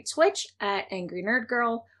find my Twitch at Angry Nerd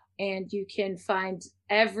Girl. And you can find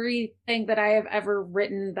everything that I have ever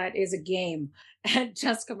written that is a game at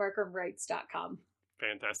JessicaMarkhamWrites.com.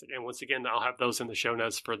 Fantastic. And once again, I'll have those in the show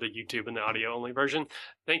notes for the YouTube and the audio only version.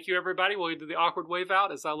 Thank you, everybody. We'll do the awkward wave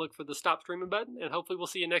out as I look for the stop streaming button. And hopefully we'll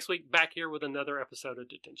see you next week back here with another episode of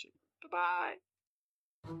Detention. Bye-bye.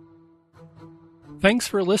 Thanks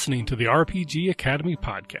for listening to the RPG Academy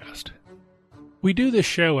podcast. We do this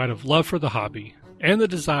show out of love for the hobby and the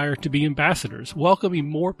desire to be ambassadors, welcoming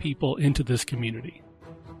more people into this community.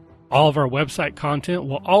 All of our website content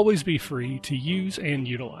will always be free to use and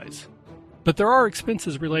utilize. But there are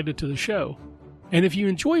expenses related to the show, and if you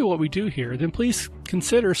enjoy what we do here, then please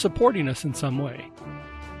consider supporting us in some way.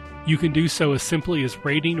 You can do so as simply as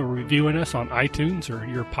rating or reviewing us on iTunes or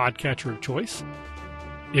your podcatcher of choice.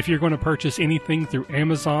 If you're going to purchase anything through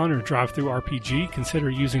Amazon or DriveThruRPG, consider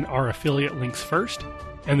using our affiliate links first,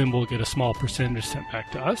 and then we'll get a small percentage sent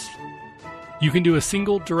back to us. You can do a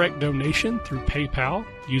single direct donation through PayPal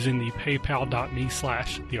using the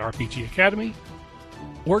paypal.me/therpgacademy,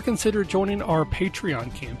 or consider joining our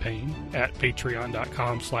Patreon campaign at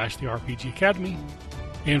patreon.com/therpgacademy.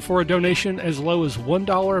 And for a donation as low as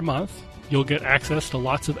 $1 a month, you'll get access to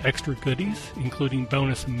lots of extra goodies, including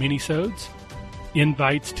bonus minisodes,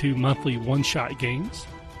 invites to monthly one-shot games,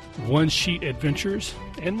 one-sheet adventures,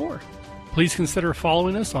 and more. Please consider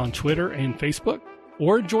following us on Twitter and Facebook,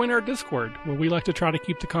 or join our Discord, where we like to try to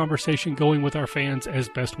keep the conversation going with our fans as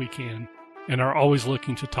best we can, and are always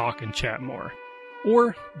looking to talk and chat more.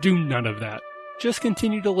 Or do none of that. Just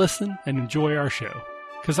continue to listen and enjoy our show,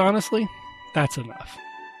 because honestly, that's enough.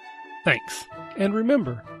 Thanks, and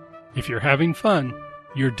remember, if you're having fun,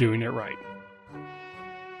 you're doing it right.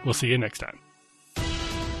 We'll see you next time.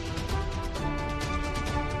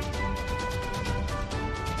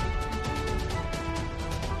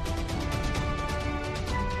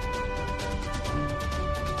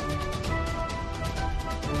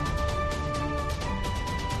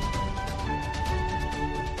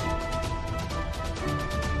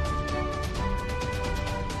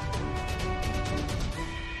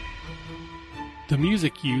 The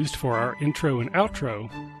music used for our intro and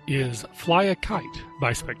outro is Fly a Kite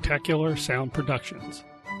by Spectacular Sound Productions,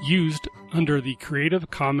 used under the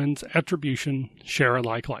Creative Commons Attribution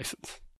Share-alike license.